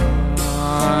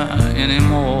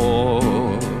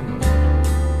anymore.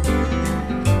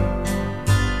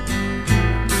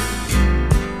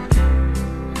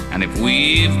 And if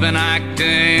we've been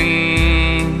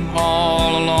acting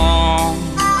all along,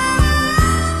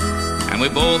 and we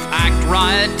both act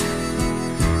right,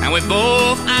 and we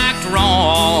both act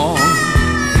wrong,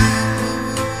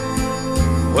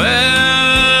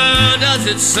 where does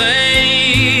it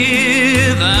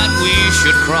say that we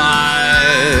should cry?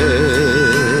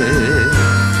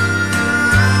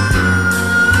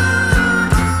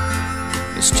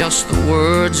 It's just the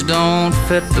words don't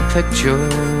fit the picture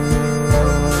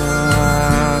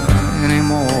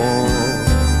anymore.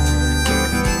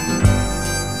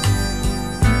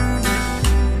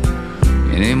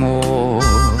 Anymore.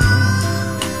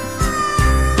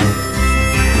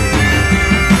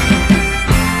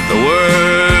 The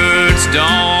words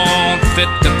don't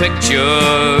fit the picture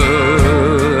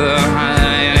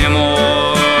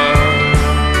anymore.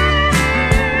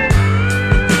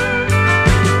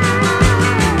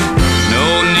 No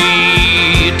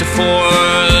need to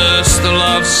force the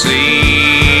love scenes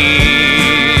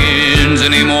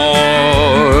anymore.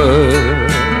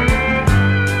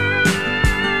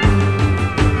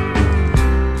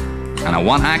 And a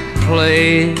one-act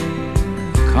play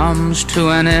comes to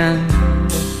an end,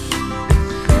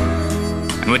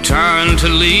 and we turn to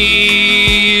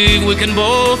leave. We can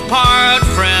both part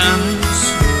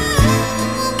friends,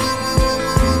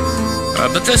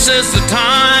 but this is the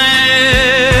time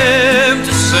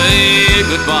to say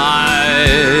goodbye.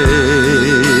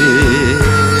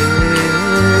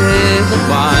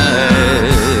 Goodbye,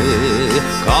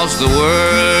 'cause the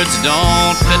words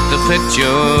don't fit the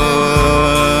picture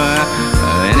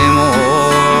anymore.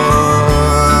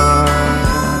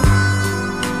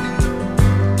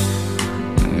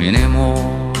 Anymore.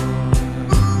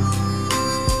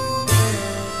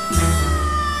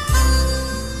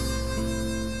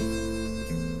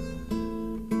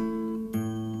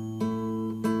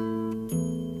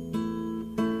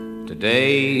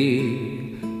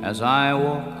 Today, as I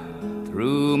walk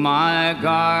through my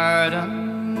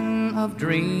garden of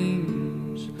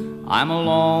dreams, I'm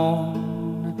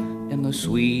alone in the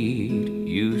sweet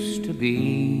used to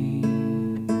be.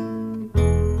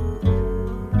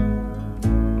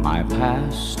 My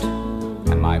past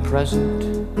and my present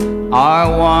are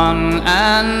one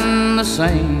and the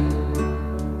same,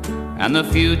 and the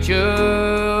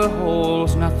future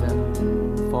holds nothing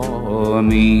for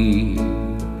me.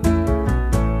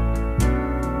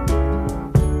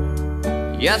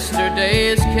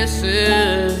 Yesterday's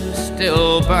kisses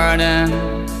still burning,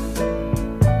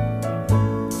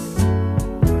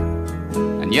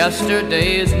 and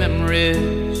yesterday's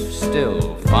memories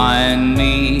still find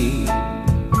me.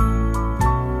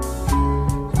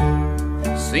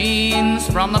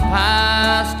 from the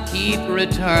past keep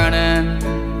returning.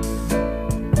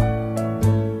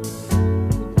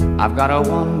 I've got a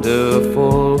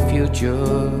wonderful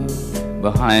future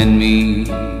behind me.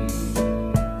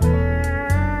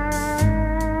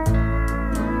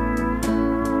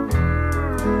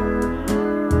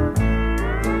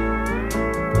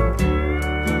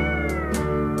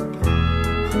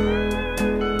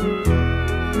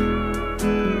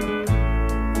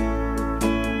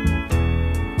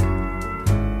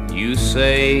 You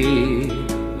say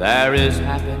there is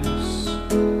happiness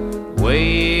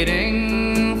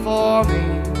waiting for me,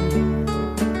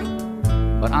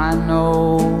 but I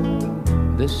know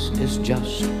this is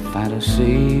just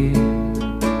fantasy.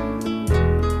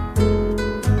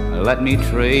 Let me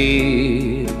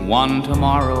trade one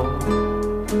tomorrow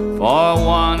for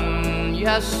one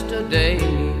yesterday.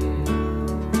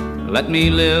 Let me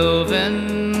live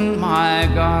in my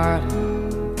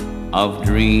garden of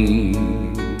dreams.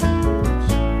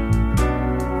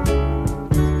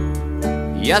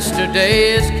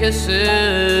 Yesterday's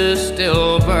kisses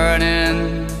still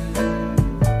burning.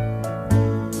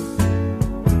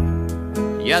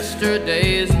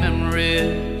 Yesterday's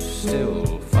memories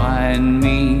still find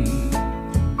me.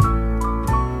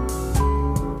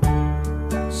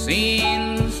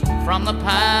 Scenes from the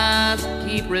past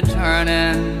keep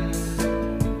returning.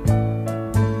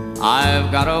 I've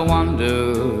got a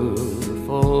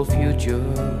wonderful future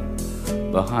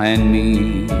behind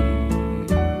me.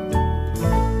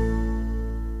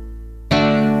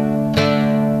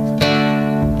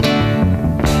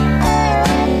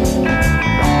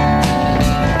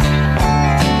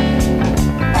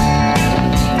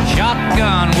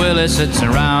 Willie sits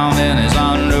around in his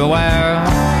underwear,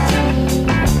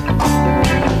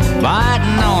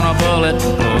 biting on a bullet,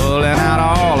 pulling out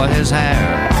all of his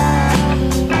hair.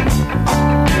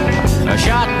 A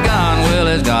Shotgun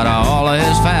Willie's got all of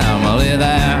his family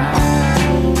there.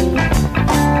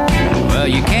 Well,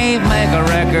 you can't make a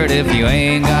record if you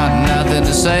ain't got nothing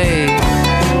to say.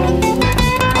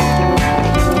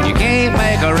 You can't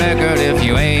make a record if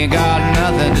you ain't got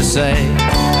nothing to say.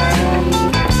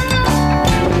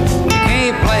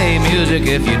 Play music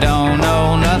if you don't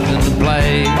know nothing to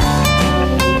play.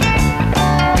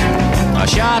 A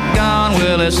Shotgun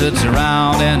Willie sits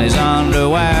around in his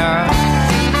underwear,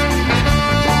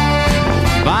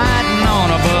 biting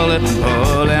on a bullet and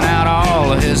pulling out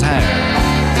all of his hair.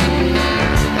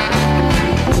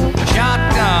 A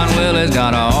Shotgun Willie's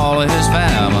got all of his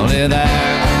family there.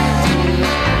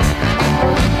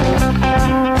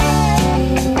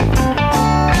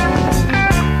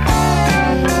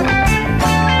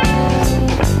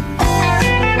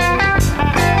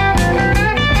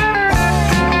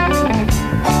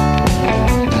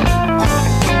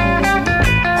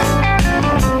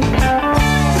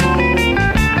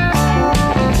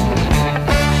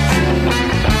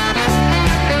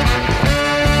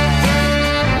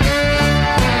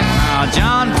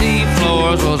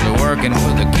 Was working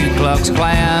for the Ku Klux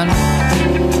Klan.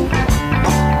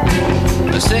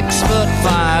 A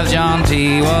 6'5" John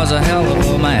T. was a hell of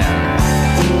a man.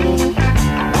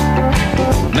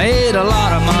 Made a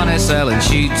lot of money selling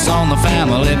sheets on the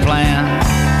family plan.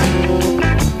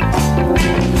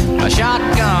 A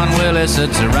Shotgun Willie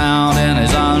sits around in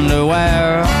his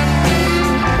underwear,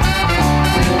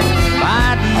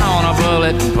 biting on a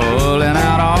bullet and pulling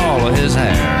out all of his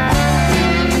hair.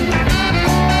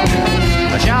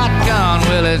 Shotgun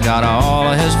Willie's got all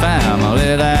of his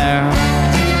family there.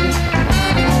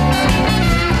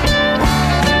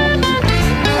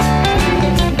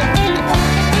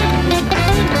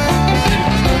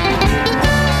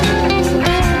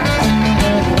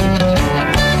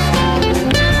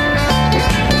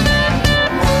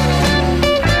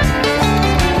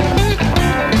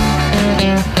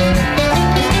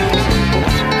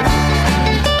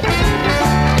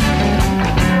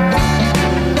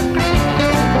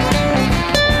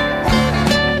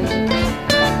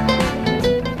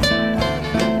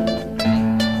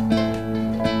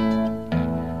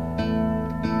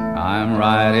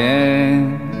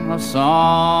 Writing a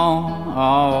song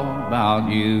all about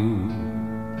you,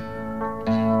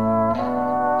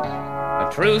 a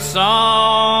true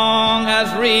song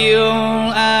as real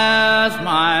as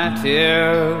my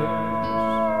tears.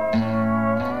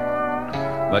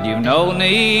 But you've no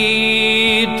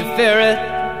need to fear it,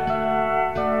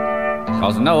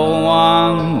 'cause no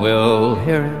one will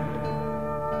hear it.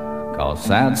 'Cause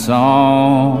sad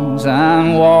songs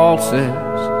and waltzes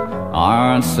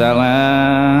aren't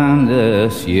selling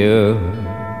this year.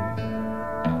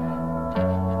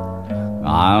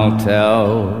 I'll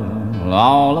tell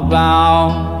all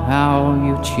about how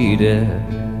you cheated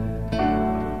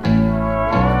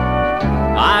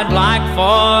I'd like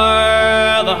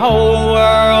for the whole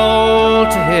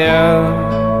world to hear.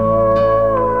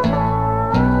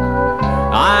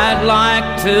 I'd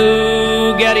like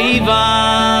to get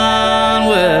even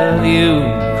with you,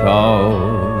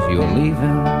 'cause you're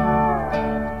leaving.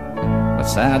 But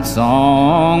sad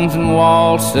songs and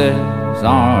waltzes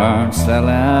aren't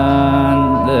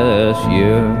selling this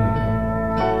year.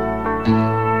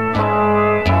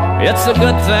 It's a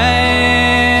good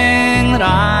thing that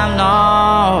I'm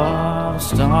not a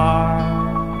star.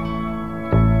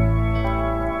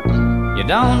 You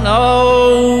don't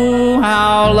know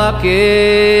how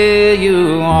lucky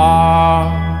you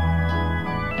are.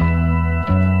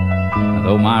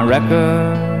 Though my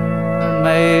record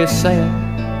may say it,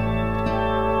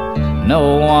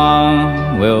 no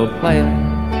one will play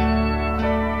it.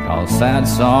 'Cause sad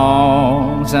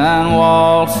songs and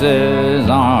waltzes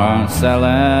aren't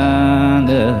selling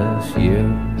this year.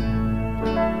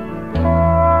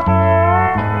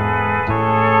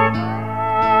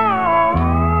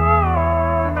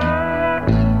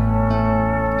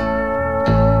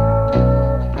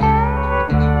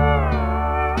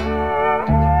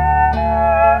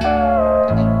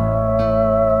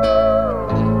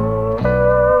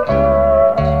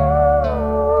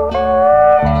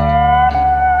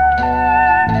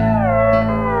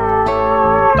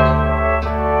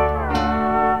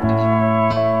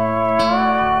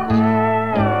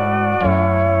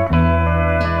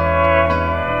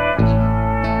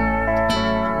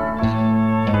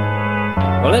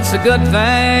 It's a good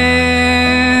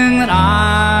thing that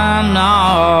I'm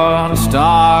not a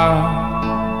star.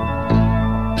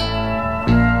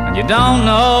 And you don't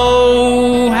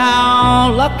know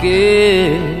how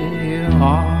lucky you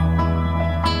are.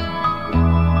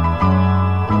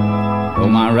 Though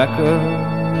my record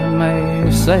may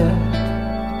say it,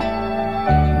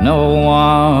 no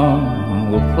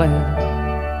one will play it.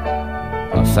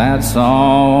 Sad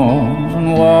songs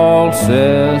and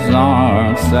waltzes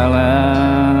aren't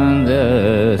selling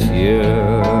this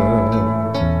year.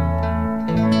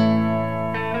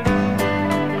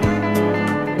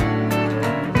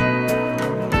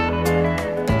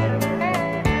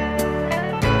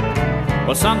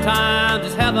 Well, sometimes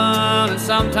it's heaven and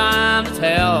sometimes it's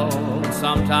hell.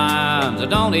 Sometimes I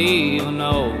don't even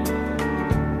know.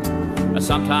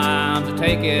 Sometimes I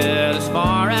take it as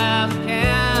far as I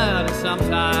can, and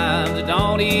sometimes I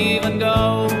don't even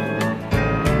go.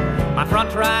 My front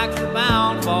tracks are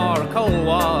bound for a cold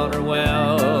water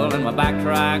well, and my back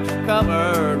tracks are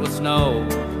covered with snow.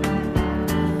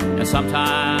 And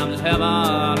sometimes it's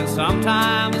heaven, and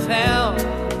sometimes it's hell,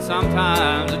 and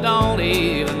sometimes I don't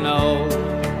even know.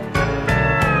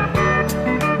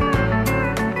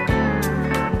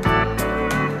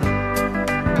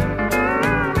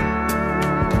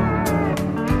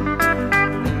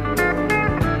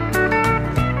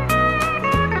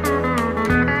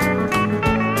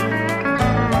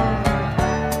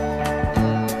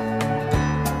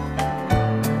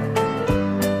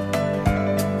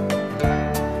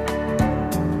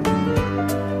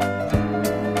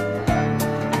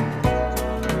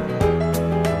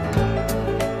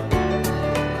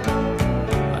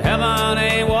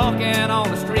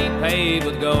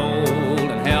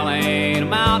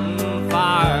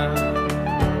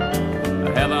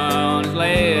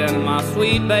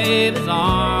 Sweet baby's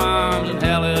arms, and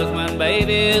hell is when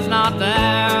baby's not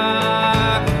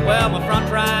there. Well, my front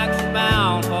tracks are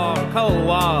bound for a cold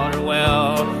water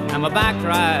well, and my back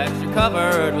tracks are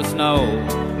covered with snow.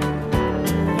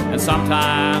 And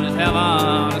sometimes it's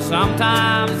heaven, and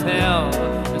sometimes it's hell,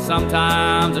 and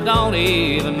sometimes I don't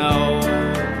even know.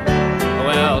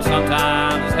 Well,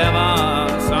 sometimes it's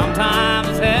heaven, and sometimes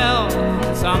it's hell,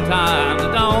 and sometimes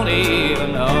I don't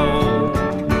even know.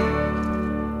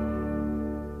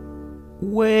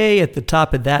 Way at the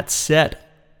top of that set,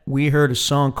 we heard a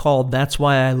song called That's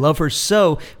Why I Love Her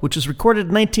So, which was recorded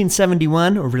in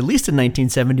 1971, or released in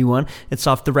 1971. It's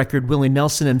off the record Willie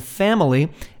Nelson Family.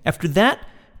 After that,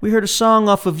 we heard a song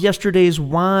off of Yesterday's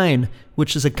Wine,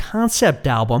 which is a concept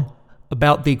album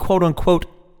about the quote-unquote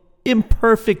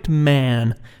imperfect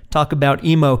man. Talk about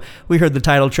emo. We heard the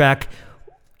title track,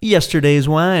 Yesterday's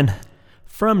Wine.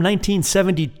 From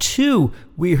 1972,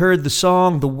 we heard the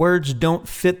song The Words Don't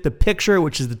Fit the Picture,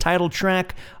 which is the title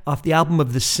track off the album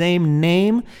of the same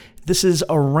name. This is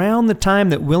around the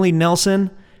time that Willie Nelson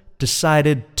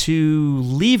decided to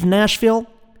leave Nashville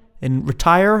and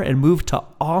retire and move to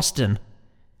Austin.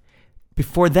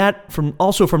 Before that,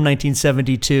 also from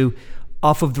 1972,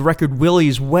 Off of the record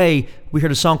Willie's Way, we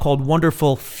heard a song called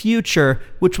Wonderful Future,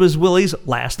 which was Willie's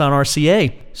last on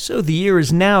RCA. So the year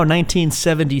is now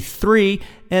 1973,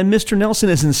 and Mr. Nelson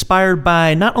is inspired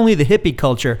by not only the hippie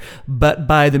culture, but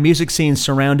by the music scene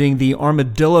surrounding the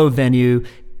Armadillo venue,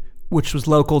 which was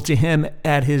local to him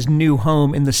at his new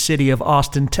home in the city of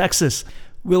Austin, Texas.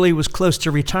 Willie was close to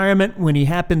retirement when he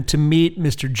happened to meet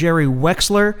Mr. Jerry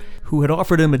Wexler, who had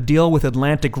offered him a deal with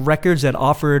Atlantic Records that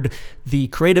offered the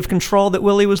creative control that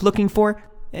Willie was looking for.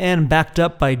 And backed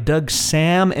up by Doug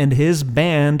Sam and his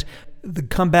band, the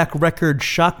comeback record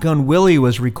Shotgun Willie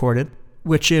was recorded,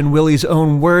 which in Willie's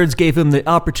own words gave him the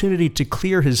opportunity to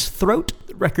clear his throat.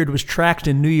 The record was tracked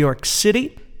in New York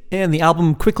City, and the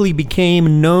album quickly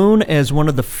became known as one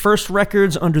of the first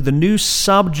records under the new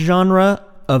subgenre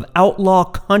of outlaw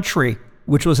country,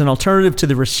 which was an alternative to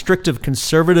the restrictive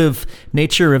conservative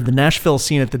nature of the Nashville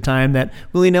scene at the time that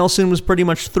Willie Nelson was pretty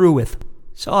much through with.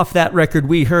 So off that record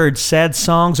we heard Sad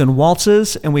Songs and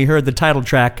Waltzes, and we heard the title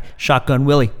track Shotgun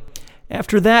Willie.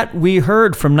 After that we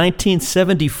heard from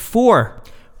 1974,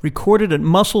 recorded at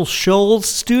Muscle Shoals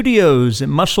Studios in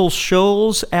Muscle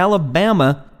Shoals,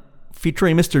 Alabama,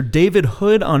 featuring Mr. David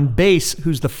Hood on bass,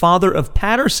 who's the father of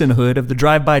Patterson Hood of the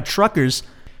Drive-By Truckers.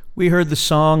 We heard the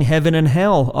song Heaven and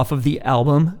Hell off of the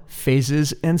album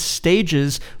Phases and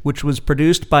Stages, which was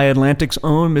produced by Atlantic's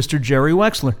own Mr. Jerry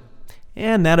Wexler.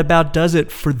 And that about does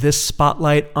it for this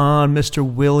spotlight on Mr.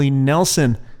 Willie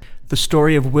Nelson. The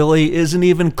story of Willie isn't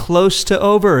even close to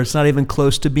over. It's not even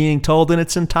close to being told in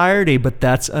its entirety, but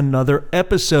that's another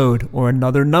episode or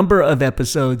another number of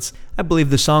episodes. I believe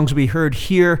the songs we heard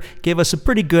here gave us a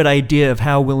pretty good idea of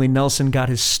how Willie Nelson got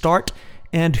his start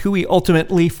and who he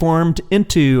ultimately formed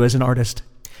into as an artist.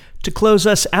 To close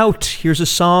us out, here's a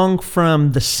song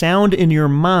from The Sound in Your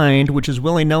Mind, which is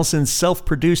Willie Nelson's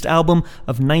self-produced album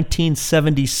of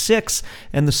 1976,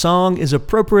 and the song is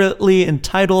appropriately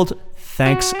entitled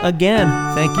Thanks Again.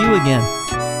 Thank you again.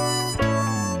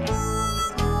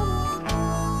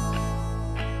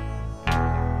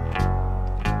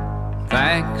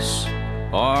 Thanks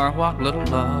for what little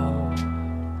love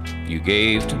you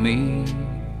gave to me.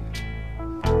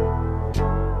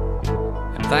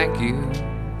 And thank you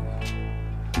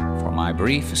for my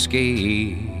brief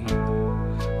escape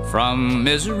from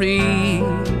misery.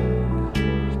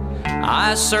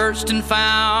 I searched and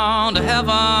found a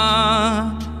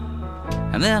heaven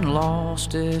and then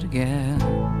lost it again.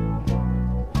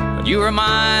 But you were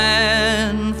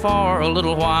mine for a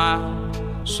little while,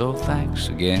 so thanks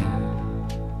again.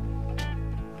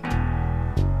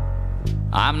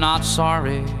 I'm not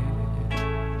sorry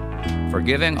for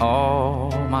giving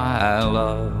all my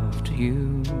love to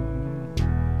you.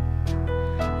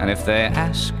 And if they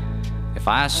ask if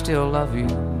I still love you,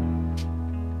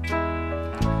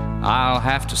 I'll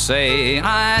have to say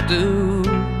I do.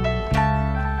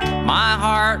 My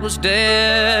heart was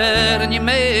dead and you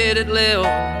made it live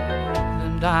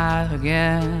and die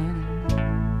again.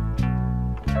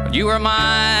 But you were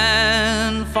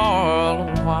mine for a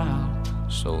little while,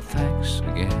 so thanks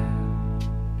again.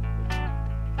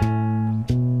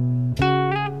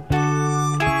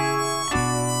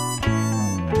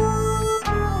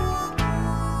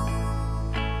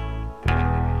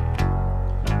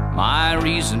 My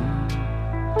reason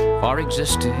for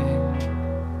existing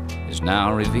is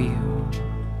now revealed.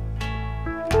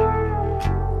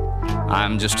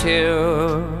 I'm just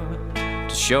here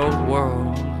to show the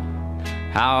world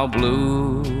how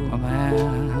blue a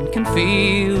man can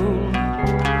feel.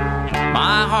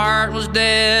 My heart was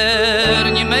dead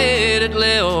and you made it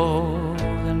live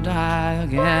and die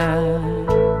again.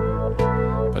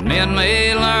 But men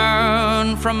may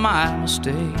learn from my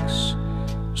mistakes,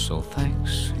 so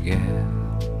thanks again.